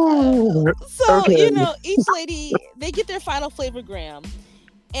 So each lady, they get their final flavogram,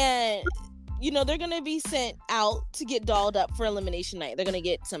 and they're gonna be sent out to get dolled up for elimination night. They're gonna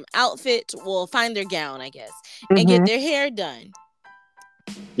get some outfit, find their gown, I guess, and get their hair done.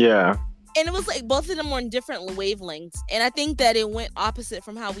 Yeah. And it was like both of them were in different wavelengths. And I think that it went opposite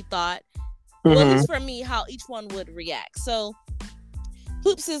from how we thought. Well, at least for me, how each one would react. So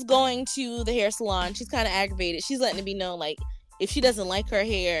Hoops is going to the hair salon. She's kind of aggravated. She's letting it be known, like, if she doesn't like her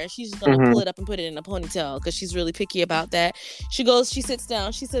hair, she's just going to pull it up and put it in a ponytail because she's really picky about that. She sits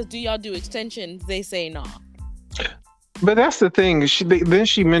down. She says, do y'all do extensions? They say no. But that's the thing. Then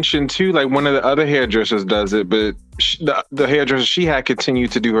she mentioned too, like one of the other hairdressers does it, but the hairdresser she had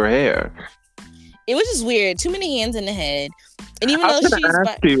continued to do her hair. It was just weird. Too many hands in the head. And even though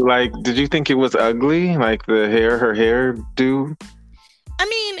did you think it was ugly? Like her hair do? I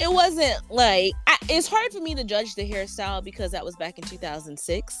mean, it wasn't like it's hard for me to judge the hairstyle because that was back in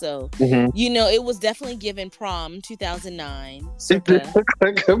 2006. So it was definitely given prom 2009. It looked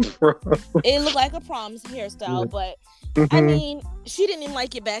like a prom. It looked like a prom hairstyle, but I mean, she didn't even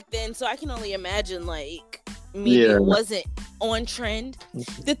like it back then. So I can only imagine like maybe it wasn't on trend.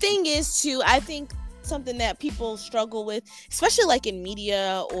 The thing is too, I think something that people struggle with, especially like in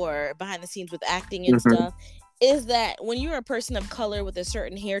media or behind the scenes with acting and stuff, is that when you're a person of color with a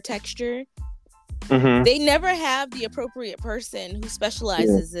certain hair texture, they never have the appropriate person who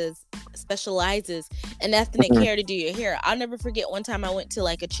specializes in ethnic hair to do your hair. I'll never forget one time I went to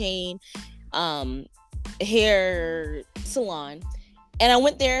like a chain hair salon, and I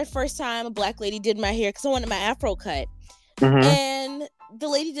went there first time. A black lady did my hair because I wanted my afro cut, and the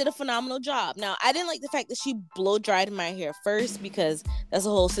lady did a phenomenal job. Now, I didn't like the fact that she blow dried my hair first because that's a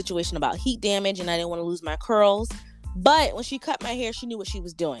whole situation about heat damage and I didn't want to lose my curls. But when she cut my hair, she knew what she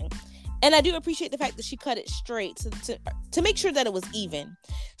was doing. And I do appreciate the fact that she cut it straight to make sure that it was even.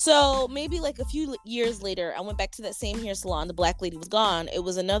 So maybe like a few years later, I went back to that same hair salon. The black lady was gone. It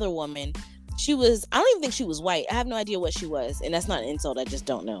was another woman. I don't even think she was white. I have no idea what she was. And that's not an insult. I just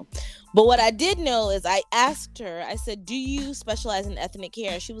don't know. But what I did know is I asked her, I said, do you specialize in ethnic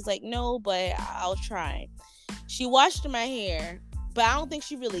hair? She was like, no, but I'll try. She washed my hair, but I don't think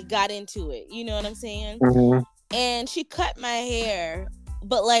she really got into it. You know what I'm saying? And she cut my hair.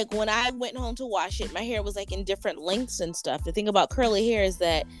 But like when I went home to wash it, my hair was like in different lengths and stuff. The thing about curly hair is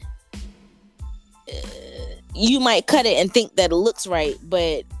that you might cut it and think that it looks right,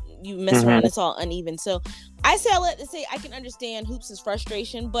 but you mess around, it's all uneven. So I can understand Hoops'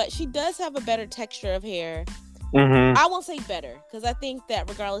 frustration, but she does have a better texture of hair. I won't say better, because I think that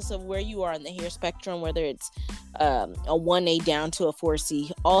regardless of where you are in the hair spectrum, whether it's a 1A down to a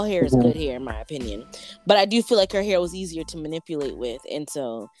 4C, all hair is good hair in my opinion. But I do feel like her hair was easier to manipulate with, and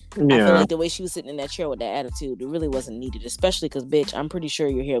so I feel like the way she was sitting in that chair with that attitude, it really wasn't needed, especially because, bitch, I'm pretty sure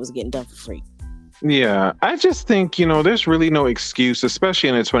your hair was getting done for free. Yeah, I just think, there's really no excuse, especially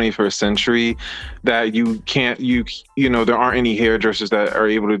in the 21st century, that there aren't any hairdressers that are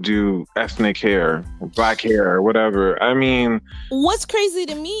able to do ethnic hair, black hair, or whatever. I mean, what's crazy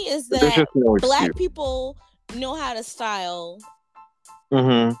to me is that black people know how to style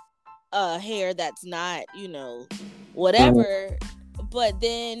hair that's not, whatever. But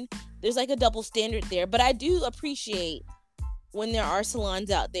then there's like a double standard there. But I do appreciate when there are salons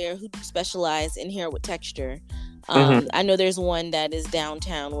out there who specialize in hair with texture. I know there's one that is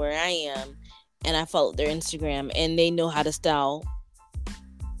downtown where I am, and I followed their Instagram, and they know how to style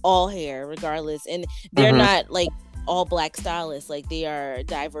all hair regardless. And they're not like all black stylists. Like, they are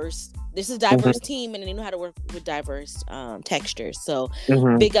diverse. This is a diverse team, and they know how to work with diverse textures. So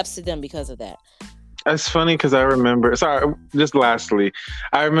big ups to them because of that. It's funny because I remember. Sorry, just lastly,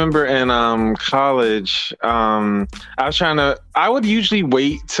 I remember in college. I was trying to. I would usually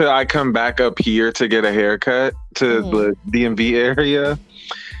wait till I come back up here to get a haircut to the DMV area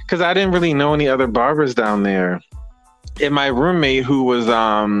because I didn't really know any other barbers down there. And my roommate, who was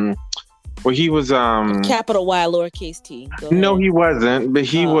well, he was capital Y lowercase T. No, he wasn't, but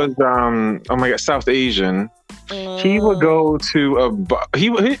he was oh my god, South Asian. He would go to he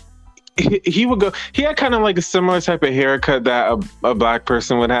would go. He had kind of like a similar type of haircut that a black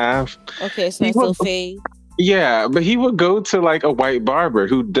person would have. Okay, so nice little fade. Yeah, but he would go to like a white barber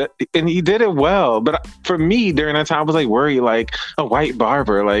and he did it well. But for me during that time, I was like worried, like a white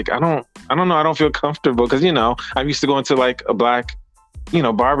barber. Like I don't know. I don't feel comfortable because I'm used to going to like a black,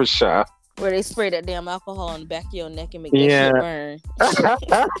 barber shop where they spray that damn alcohol on the back of your neck and make that shit burn.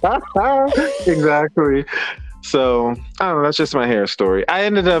 Exactly. So I don't know. That's just my hair story. I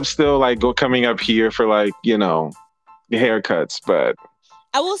ended up still like coming up here for like haircuts, but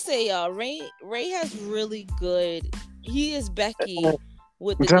I will say, y'all, Ray has really good. He is Becky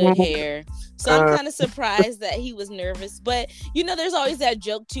with the good hair, so I'm kind of surprised that he was nervous. But there's always that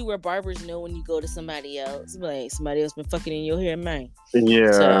joke too where barbers know when you go to somebody else, like somebody else been fucking in your hair, man.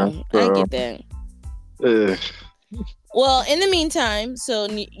 Yeah, so I get that. Well, in the meantime, so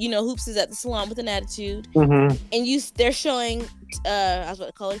Hoops is at the salon with an attitude, and they're showing. I was about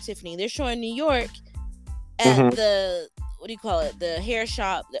to call her Tiffany. They're showing New York at the the hair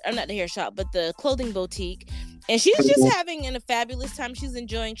shop, or not the hair shop, but the clothing boutique, and she's just having a fabulous time. She's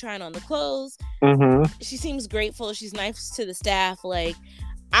enjoying trying on the clothes. She seems grateful. She's nice to the staff. Like,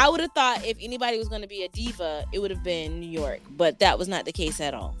 I would have thought if anybody was going to be a diva, it would have been New York, but that was not the case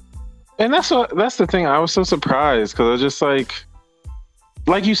at all. And that's the thing. I was so surprised because I was just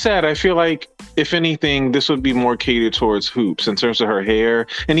like you said, I feel like if anything, this would be more catered towards Hoops in terms of her hair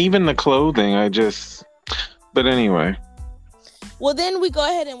and even the clothing. But anyway. Well, then we go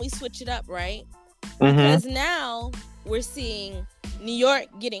ahead and we switch it up, right? Because now we're seeing New York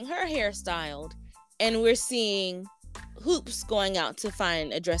getting her hair styled, and we're seeing Hoops going out to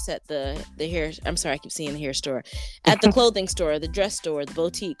find a dress at the hair. I'm sorry, I keep seeing the hair store, at the clothing store, the dress store, the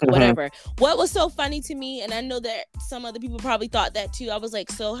boutique, whatever. What was so funny to me, and I know that some other people probably thought that too. I was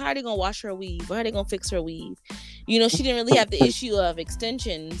like, so how are they gonna wash her weave? Or how are they gonna fix her weave? She didn't really have the issue of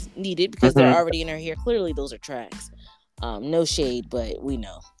extensions needed because they're already in her hair. Clearly, those are tracks. No shade, but we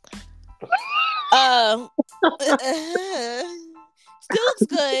know. Still looks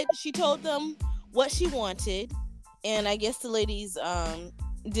good. She told them what she wanted. And I guess the ladies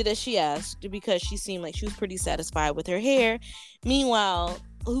did as she asked because she seemed like she was pretty satisfied with her hair. Meanwhile,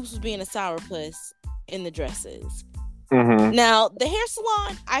 Hoops was being a sourpuss in the dresses. Now, the hair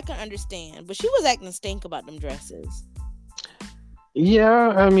salon, I can understand, but she was acting stink about them dresses. Yeah,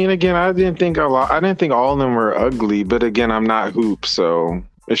 I mean, again, I didn't think all of them were ugly, but again, I'm not Hoops, so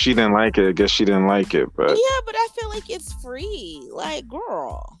if she didn't like it, I guess she didn't like it. But yeah, but I feel like it's free. Like,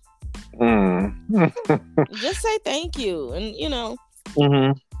 girl. Just say thank you, and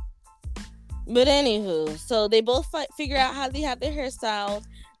But anywho, so they both figure out how they have their hairstyles.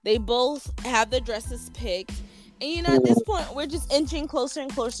 They both have their dresses picked, and at this point, we're just inching closer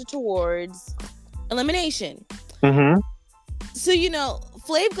and closer towards elimination. So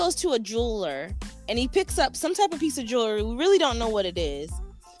Flav goes to a jeweler, and he picks up some type of piece of jewelry. We really don't know what it is,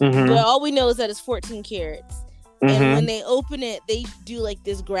 but all we know is that it's 14 carats. And when they open it, they do like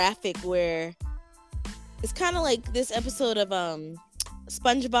this graphic where it's kind of like this episode of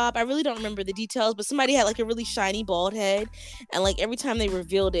SpongeBob. I really don't remember the details, but somebody had like a really shiny bald head, and like every time they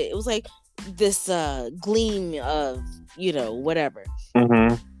revealed it, it was like this gleam of whatever.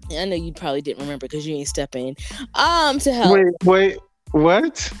 I know you probably didn't remember because you ain't step in to help. Wait,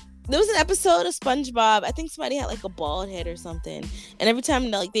 what? There was an episode of SpongeBob. I think somebody had like a bald head or something, and every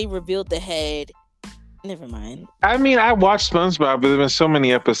time like they revealed the head. Never mind. I mean, I watched SpongeBob, but there's been so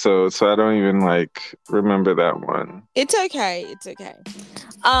many episodes, so I don't even remember that one. It's okay.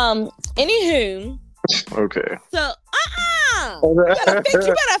 Anywho. Okay. So, you better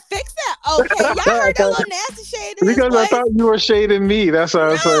fix that. Okay, y'all heard that little nasty shade in because I thought you were shading me. That's why I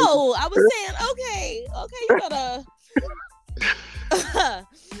was like. No, I was saying, okay, you better. All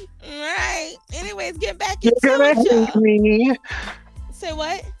right. Anyways, get back into it. You're gonna hate me. Say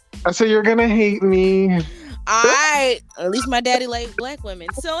what? I said you're gonna hate me. All right. At least my daddy liked black women.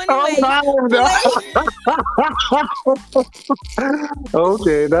 So anyway.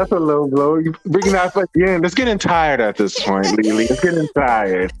 Okay, that's a low blow. You bringing that up again. It's getting tired at this point, Lily. It's getting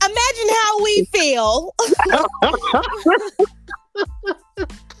tired. Imagine how we feel.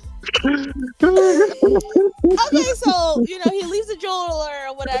 Okay, so he leaves the jeweler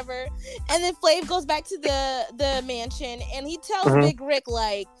or whatever, and then Flav goes back to the mansion, and he tells Big Rick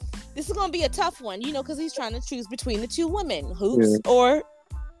like, this is gonna be a tough one, because he's trying to choose between the two women, Hoops or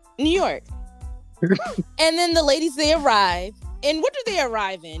New York. And then the ladies, they arrive, and what do they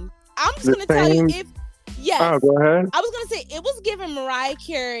arrive in? I'm just gonna tell you Oh, go ahead. I was gonna say it was giving Mariah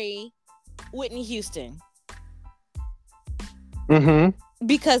Carey, Whitney Houston.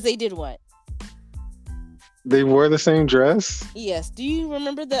 Because they did what? They wore the same dress? Yes. Do you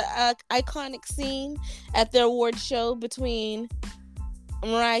remember the iconic scene at the award show between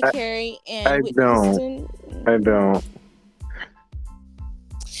Mariah Carey and Whitney Houston? I don't.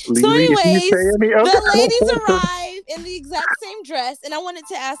 So anyways, the ladies arrive in the exact same dress, and I wanted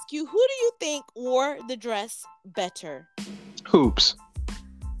to ask you, who do you think wore the dress better? Hoops.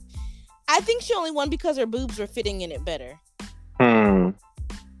 I think she only won because her boobs were fitting in it better.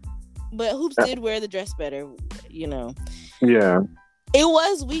 But Hoops did wear the dress better, Yeah. It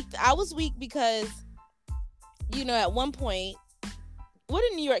was weak. I was weak because, at one point, what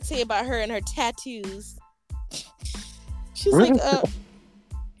did New York say about her and her tattoos? She was like,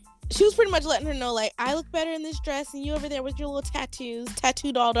 she was pretty much letting her know, like, I look better in this dress, and you over there with your little tattoos,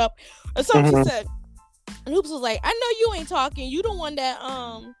 tattooed all up, or something. She said. And Hoops was like, I know you ain't talking. You the one that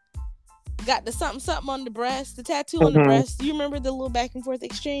got the something on the breast, the tattoo on the breast. Do you remember the little back and forth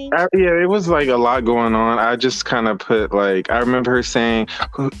exchange? Yeah, it was like a lot going on. I just kind of put I remember her saying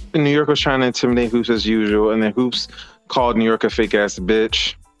New York was trying to intimidate Hoops as usual, and then Hoops called New York a fake ass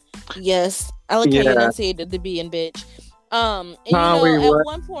bitch. Yes, I like how you enunciated the B and bitch. And at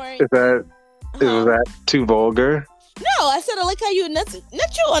one point, is that too vulgar? No, I said I like how you enunciate.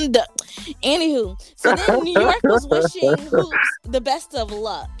 Not you on the. Anywho, so then New York was wishing Hoops the best of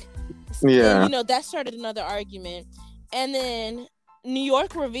luck. Yeah. And, that started another argument. And then New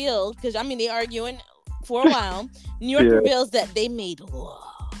York revealed, because, they arguing for a while. New York reveals that they made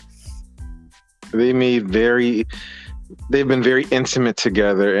love. They've been very intimate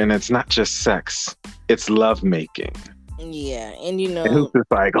together, and it's not just sex. It's love making. Yeah, and And Hoops is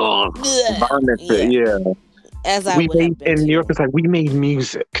like, As I would have been. And New York is like, we made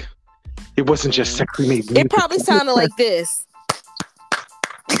music. It wasn't just sex, we made music. It probably sounded like this.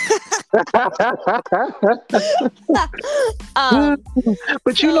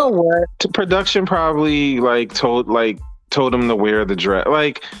 But you know what? Production probably told him to wear the dress.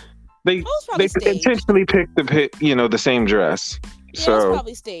 They intentionally picked the same dress. Yeah, so it's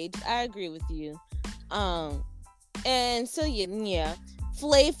probably staged. I agree with you. And so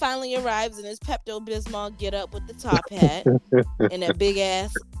Flav finally arrives in his Pepto-Bismol get up with the top hat and that big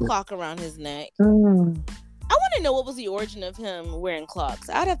ass clock around his neck. I want to know what was the origin of him wearing clocks.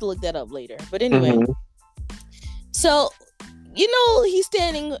 I'd have to look that up later. But anyway, so, he's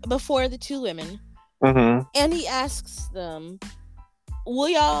standing before the two women and he asks them, will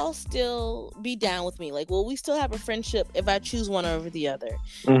y'all still be down with me? Will we still have a friendship if I choose one over the other?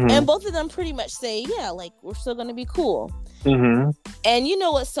 And both of them pretty much say, yeah, we're still going to be cool. And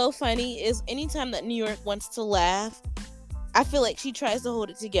what's so funny is anytime that New York wants to laugh, I feel like she tries to hold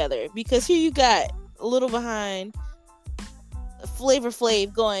it together, because here you got a little behind Flavor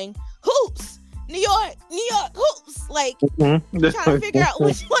Flav going, Hoops, New York, Hoops, trying to figure out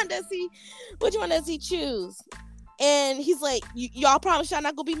which one does he choose. And he's like, y'all promise y'all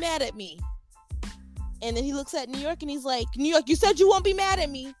not gonna be mad at me. And then he looks at New York and he's like, New York, you said you won't be mad at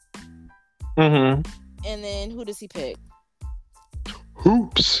me. And then who does he pick?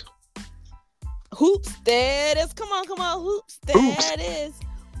 Hoops, there it is. Come on, Hoops, there it is.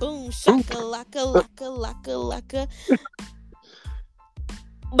 Boom, shaka, laka, laka.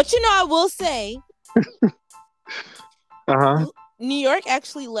 But I will say, New York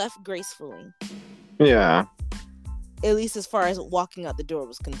actually left gracefully. Yeah. At least as far as walking out the door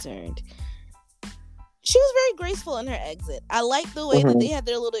was concerned. She was very graceful in her exit. I liked the way that they had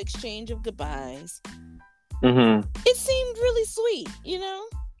their little exchange of goodbyes. It seemed really sweet,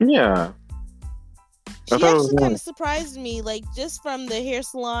 Yeah. She actually kind of surprised me, just from the hair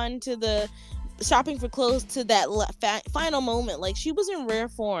salon to the shopping for clothes to that final moment. She was in rare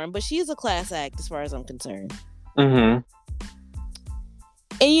form, but she is a class act as far as I'm concerned. And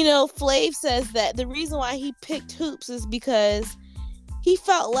Flav says that the reason why he picked Hoops is because he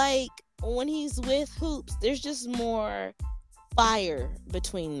felt like when he's with Hoops, there's just more fire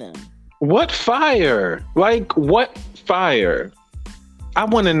between them. What fire? What fire? I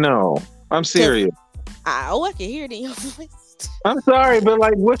want to know. I'm serious. I can hear it in your voice. I'm sorry, but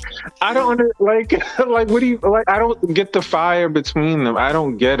what? I don't what do you I don't get the fire between them. I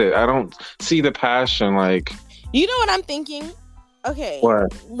don't get it. I don't see the passion. You know what I'm thinking? Okay,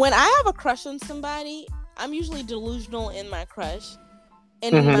 What? when I have a crush on somebody, I'm usually delusional in my crush.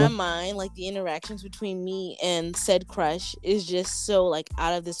 And in my Mm-hmm. mind, like the interactions between me and said crush is just so like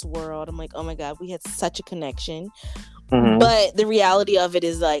out of this world. I'm like, oh my God, we had such a connection. Mm-hmm. But the reality of it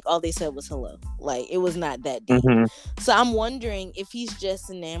is like all they said was hello. Like it was not that deep. Mm-hmm. So I'm wondering if he's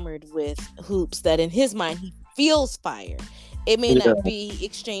just enamored with Hoops, that in his mind he feels fire. It may Yeah, not be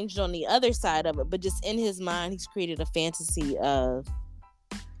exchanged on the other side of it, but just in his mind he's created a fantasy of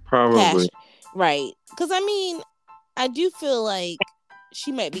probably. passion. Right. Because I mean, I do feel like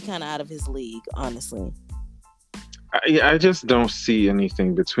she might be kind of out of his league, honestly. I just don't see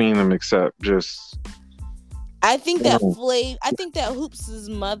anything between them except just. I think that Mm. Hoops'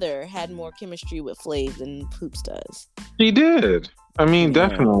 mother had more chemistry with Flav than Hoops does. She did. I mean, Yeah.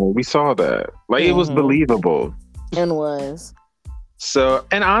 definitely, we saw that. Like, it was Mhm. believable. And was. So,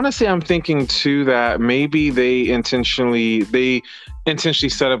 and honestly, I'm thinking too that maybe they intentionally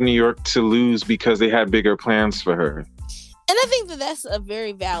set up New York to lose because they had bigger plans for her. And I think that that's a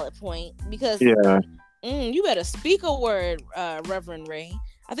very valid point because Yeah, you better speak a word, Reverend Ray.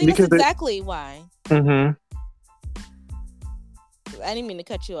 I think because that's exactly why. Mm-hmm. I didn't mean to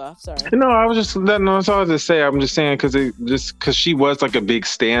cut you off. Sorry. No, I was just no. That's all I was to say. I'm just saying because she was like a big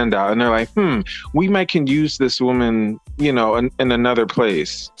standout, and they're like, we might can use this woman, in another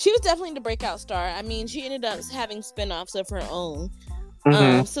place. She was definitely the breakout star. I mean, she ended up having spinoffs of her own,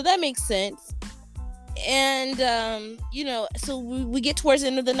 Mm-hmm. so that makes sense. And so we get towards the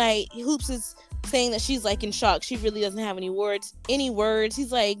end of the night. Hoops is saying that she's like in shock. She really doesn't have any words.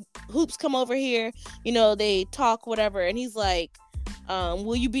 He's like, Hoops, come over here. They talk, whatever, and he's like,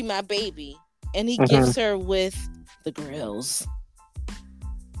 will you be my baby? And he gifts her with the grills.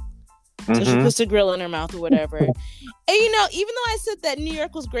 So she puts the grill in her mouth or whatever. And even though I said that New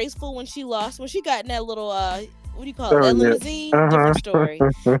York was graceful when she lost, when she got in that little what do you call it? That limousine, different story.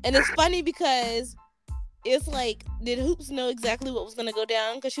 And it's funny because it's like, did Hoops know exactly what was going to go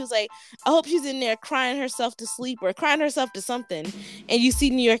down? Because she was like, I hope she's in there crying herself to sleep or crying herself to something. And you see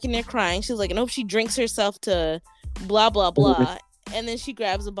New York in there crying. She's like, and I hope she drinks herself to blah, blah, blah. And then she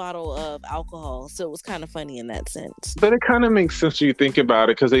grabs a bottle of alcohol. So it was kind of funny in that sense. But it kind of makes sense when you think about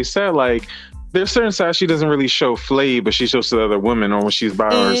it, because they said like there's certain sides she doesn't really show Flav, but she shows to the other women or when she's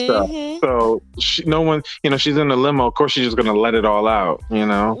by herself. So no one, she's in the limo. Of course, she's just gonna let it all out.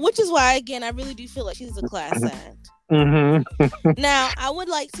 Which is why, again, I really do feel like she's a class act. Now, I would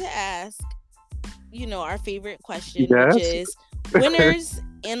like to ask, our favorite question, Yes. which is winners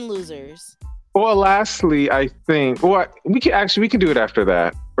and losers. Well, lastly, I think we can do it after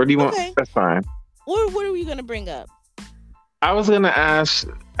that, or do you want? Okay. That's fine. What are we gonna bring up? I was gonna ask.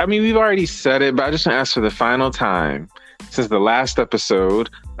 I mean, we've already said it, but I just want to ask for the final time, since the last episode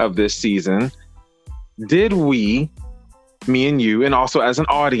of this season, did we, me and you, and also as an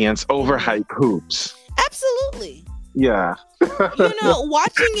audience, overhype Hoops? Absolutely. Yeah.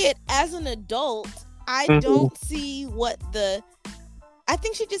 Watching it as an adult, I don't see I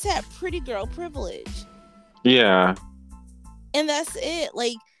think she just had pretty girl privilege. Yeah. And that's it.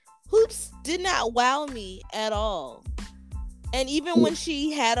 Like, Hoops did not wow me at all. And even when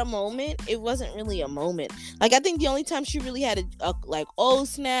she had a moment, it wasn't really a moment. Like, I think the only time she really had a oh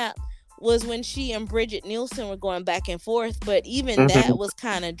snap was when she and Bridget Nielsen were going back and forth. But even that was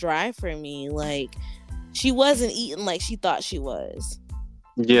kind of dry for me. Like, she wasn't eating like she thought she was.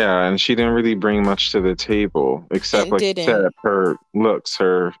 Yeah, and she didn't really bring much to the table, except like you said, her looks,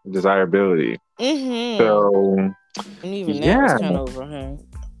 her desirability. So, and even that was kind of over her.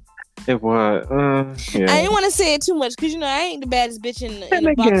 It was. Yeah. I didn't want to say it too much because I ain't the baddest bitch in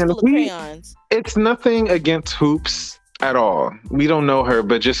a box full of crayons. It's nothing against Hoops at all. We don't know her,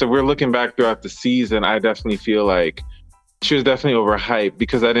 but just if we're looking back throughout the season, I definitely feel like she was definitely overhyped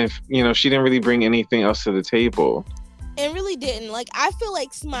because she didn't really bring anything else to the table. And really didn't. Like, I feel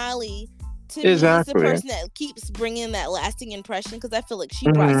like Smiley to me is the person that keeps bringing that lasting impression, because I feel like she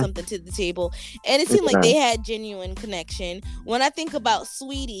brought something to the table, and it seemed like they had genuine connection. When I think about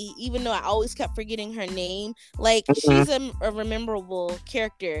Sweetie, even though I always kept forgetting her name, like she's a rememberable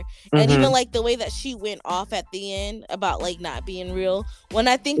character, and even like the way that she went off at the end about like not being real. When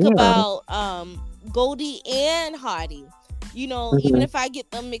I think about Goldie and Hottie, even if I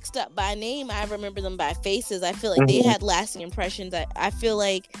get them mixed up by name, I remember them by faces. I feel like they had lasting impressions. I feel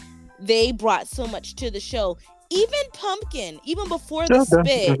like they brought so much to the show. Even Pumpkin, even before the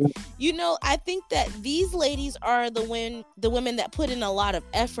spit, I think that these ladies are the women that put in a lot of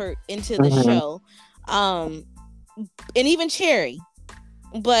effort into the show. And even Cherry.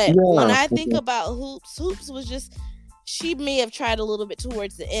 But when I think about Hoops was just, she may have tried a little bit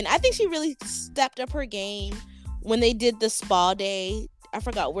towards the end. I think she really stepped up her game when they did the spa day, I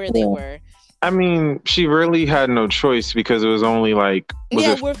forgot where they were. I mean, she really had no choice because it was only like,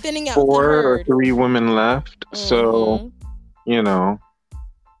 we're thinning out 4 the herd. or 3 women left. So, you know.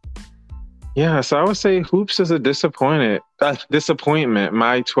 Yeah, so I would say Hoops is a disappointment. My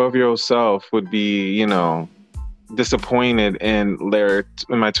 12-year-old self would be, you know, disappointed in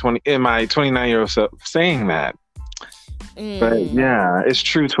my 29-year-old self saying that. But yeah, it's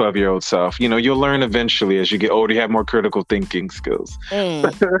true 12-year-old self. You know, you'll learn eventually as you get older. You have more critical thinking skills. I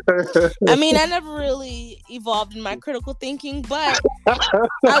mean, I never really evolved in my critical thinking, but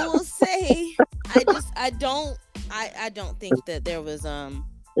I will say I don't think that there was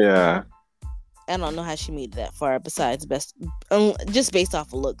yeah. I don't know how she made it that far besides just based off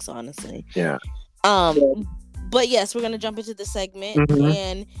of looks, honestly. Yeah. But yes, we're gonna jump into the segment,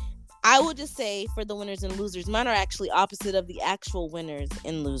 and I will just say for the winners and losers, mine are actually opposite of the actual winners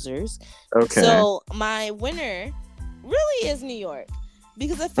and losers. Okay. So my winner really is New York,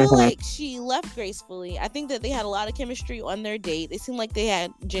 because I feel like she left gracefully. I think that they had a lot of chemistry on their date. They seemed like they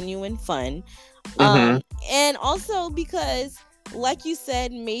had genuine fun. And also because, like you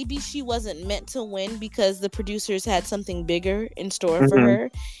said, maybe she wasn't meant to win because the producers had something bigger in store for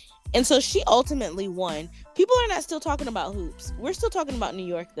her. And so she ultimately won. People are not still talking about Hoops. We're still talking about New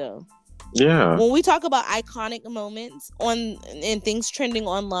York, though. Yeah. When we talk about iconic moments and things trending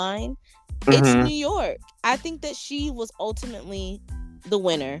online, it's New York. I think that she was ultimately the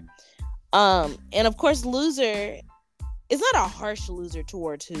winner. And of course, loser is not a harsh loser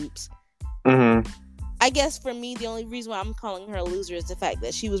towards Hoops. I guess for me, the only reason why I'm calling her a loser is the fact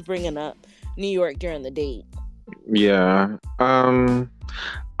that she was bringing up New York during the date. Yeah.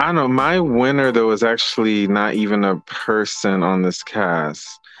 I don't know. My winner, though, is actually not even a person on this cast.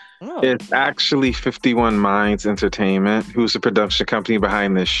 Oh. It's actually 51 Minds Entertainment, who's the production company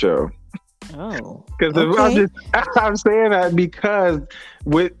behind this show. Oh. Because I'm saying that because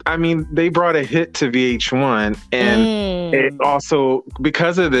they brought a hit to VH1, and it also,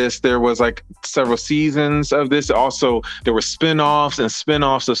 because of this, there was like several seasons of this. Also, there were spin-offs and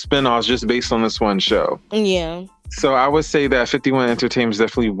spin-offs of spin-offs just based on this one show. Yeah. So I would say that 51 Entertainment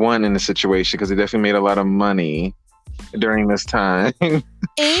definitely won in the situation because they definitely made a lot of money during this time. And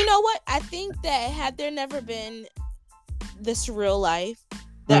you know what? I think that had there never been The Surreal Life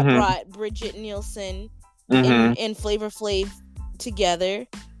that brought Bridget Nielsen and Flavor Flav together,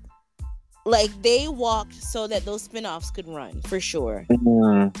 like, they walked so that those spinoffs could run for sure.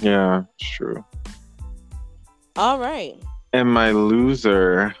 Yeah, it's true. All right. And my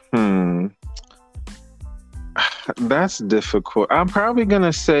loser, that's difficult. I'm probably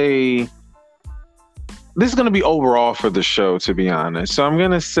gonna say this is gonna be overall for the show, to be honest. So I'm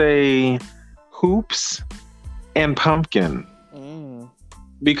gonna say Hoops and Pumpkin.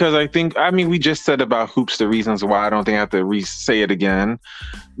 Because we just said about Hoops the reasons why. I don't think I have to say it again.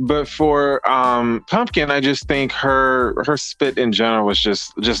 But for Pumpkin, I just think her spit in general was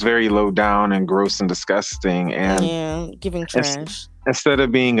just very low down and gross and disgusting. And giving trash. Instead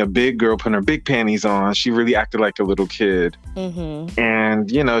of being a big girl putting her big panties on, she really acted like a little kid. And,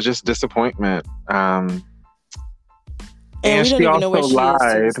 just disappointment. And she also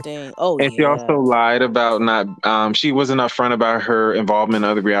lied. She also lied about not. She wasn't upfront about her involvement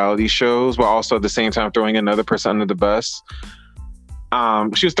in other reality shows, while also at the same time throwing another person under the bus.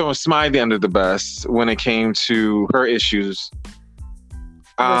 She was throwing Smiley under the bus when it came to her issues.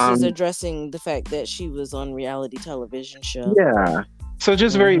 Versus addressing the fact that she was on reality television show. Yeah. So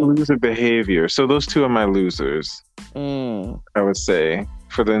just very loser behavior. So those two are my losers. I would say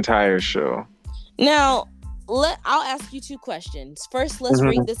for the entire show. Now, I'll ask you 2 questions. First, let's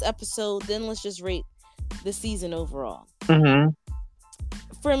rate this episode. Then let's just rate the season overall.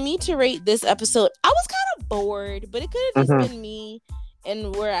 For me to rate this episode, I was kind of bored, but it could have just been me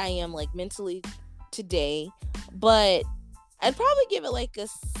and where I am, like, mentally today. But I'd probably give it like a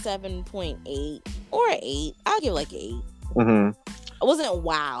 7.8 or an 8. I'll give it like an 8. I wasn't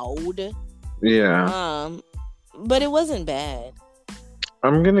wowed. Yeah. But it wasn't bad.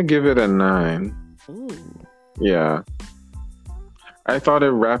 I'm gonna give it a 9. Ooh. Yeah. I thought it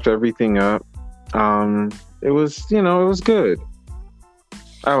wrapped everything up. It was, it was good.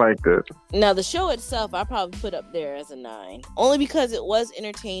 I liked it. Now, the show itself, I probably put up there as a 9. Only because it was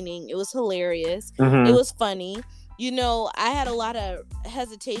entertaining. It was hilarious. It was funny. I had a lot of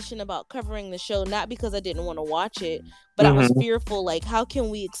hesitation about covering the show, not because I didn't want to watch it, but I was fearful, like, how can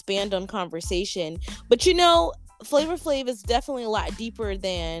we expand on conversation? But, Flavor Flav is definitely a lot deeper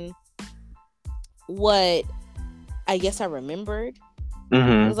than what I guess I remembered.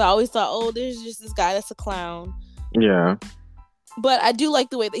 Because I always thought, there's just this guy that's a clown. Yeah. But I do like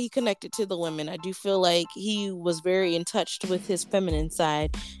the way that he connected to the women. I do feel like he was very in touch with his feminine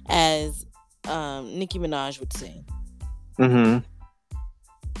side, as Nicki Minaj would say. Mm-hmm.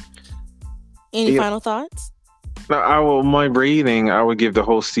 Any final thoughts? No, my rating, I would give the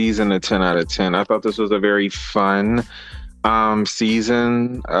whole season a 10 out of 10. I thought this was a very fun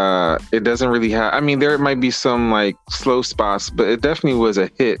season. It doesn't really have, I mean, there might be some like slow spots, but it definitely was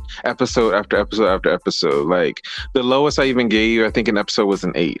a hit episode after episode after episode. Like the lowest I even gave, I think an episode was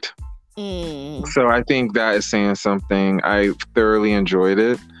an 8. So I think that is saying something. I thoroughly enjoyed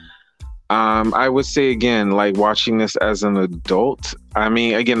it. I would say again, like watching this as an adult, I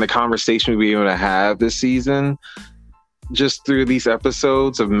mean, again, the conversation we were able to have this season, just through these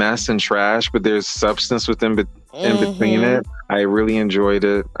episodes of mess and trash, but there's substance within in between it. I really enjoyed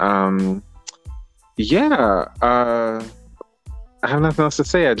it. I have nothing else to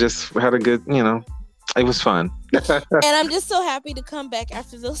say. I just had a good, it was fun. And I'm just so happy to come back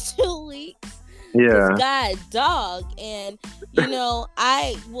after those 2 weeks. Yeah. God, dog. And,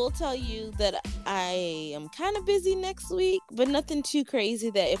 I will tell you that I am kind of busy next week, but nothing too crazy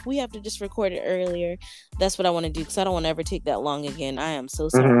that if we have to just record it earlier, that's what I want to do, because I don't want to ever take that long again. I am so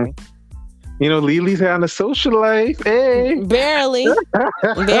sorry. Lily's had a social life. Hey. Barely.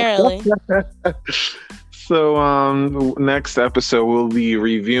 Barely. So, next episode, we'll be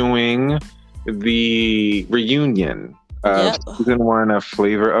reviewing the reunion of season 1 of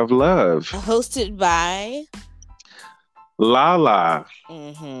Flavor of Love, hosted by Lala.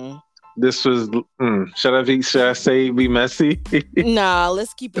 This was should I say be messy? Nah,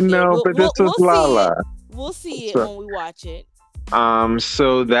 let's keep it. No, but this was Lala. We'll see it when we watch it.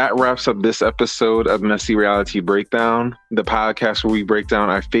 So that wraps up this episode of Messy Reality Breakdown, the podcast where we break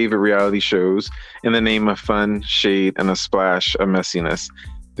down our favorite reality shows in the name of fun, shade, and a splash of messiness.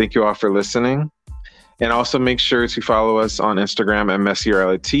 Thank you all for listening. And also make sure to follow us on Instagram at Messy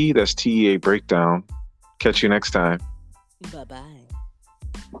Reality. That's TEA Breakdown. Catch you next time. Bye-bye.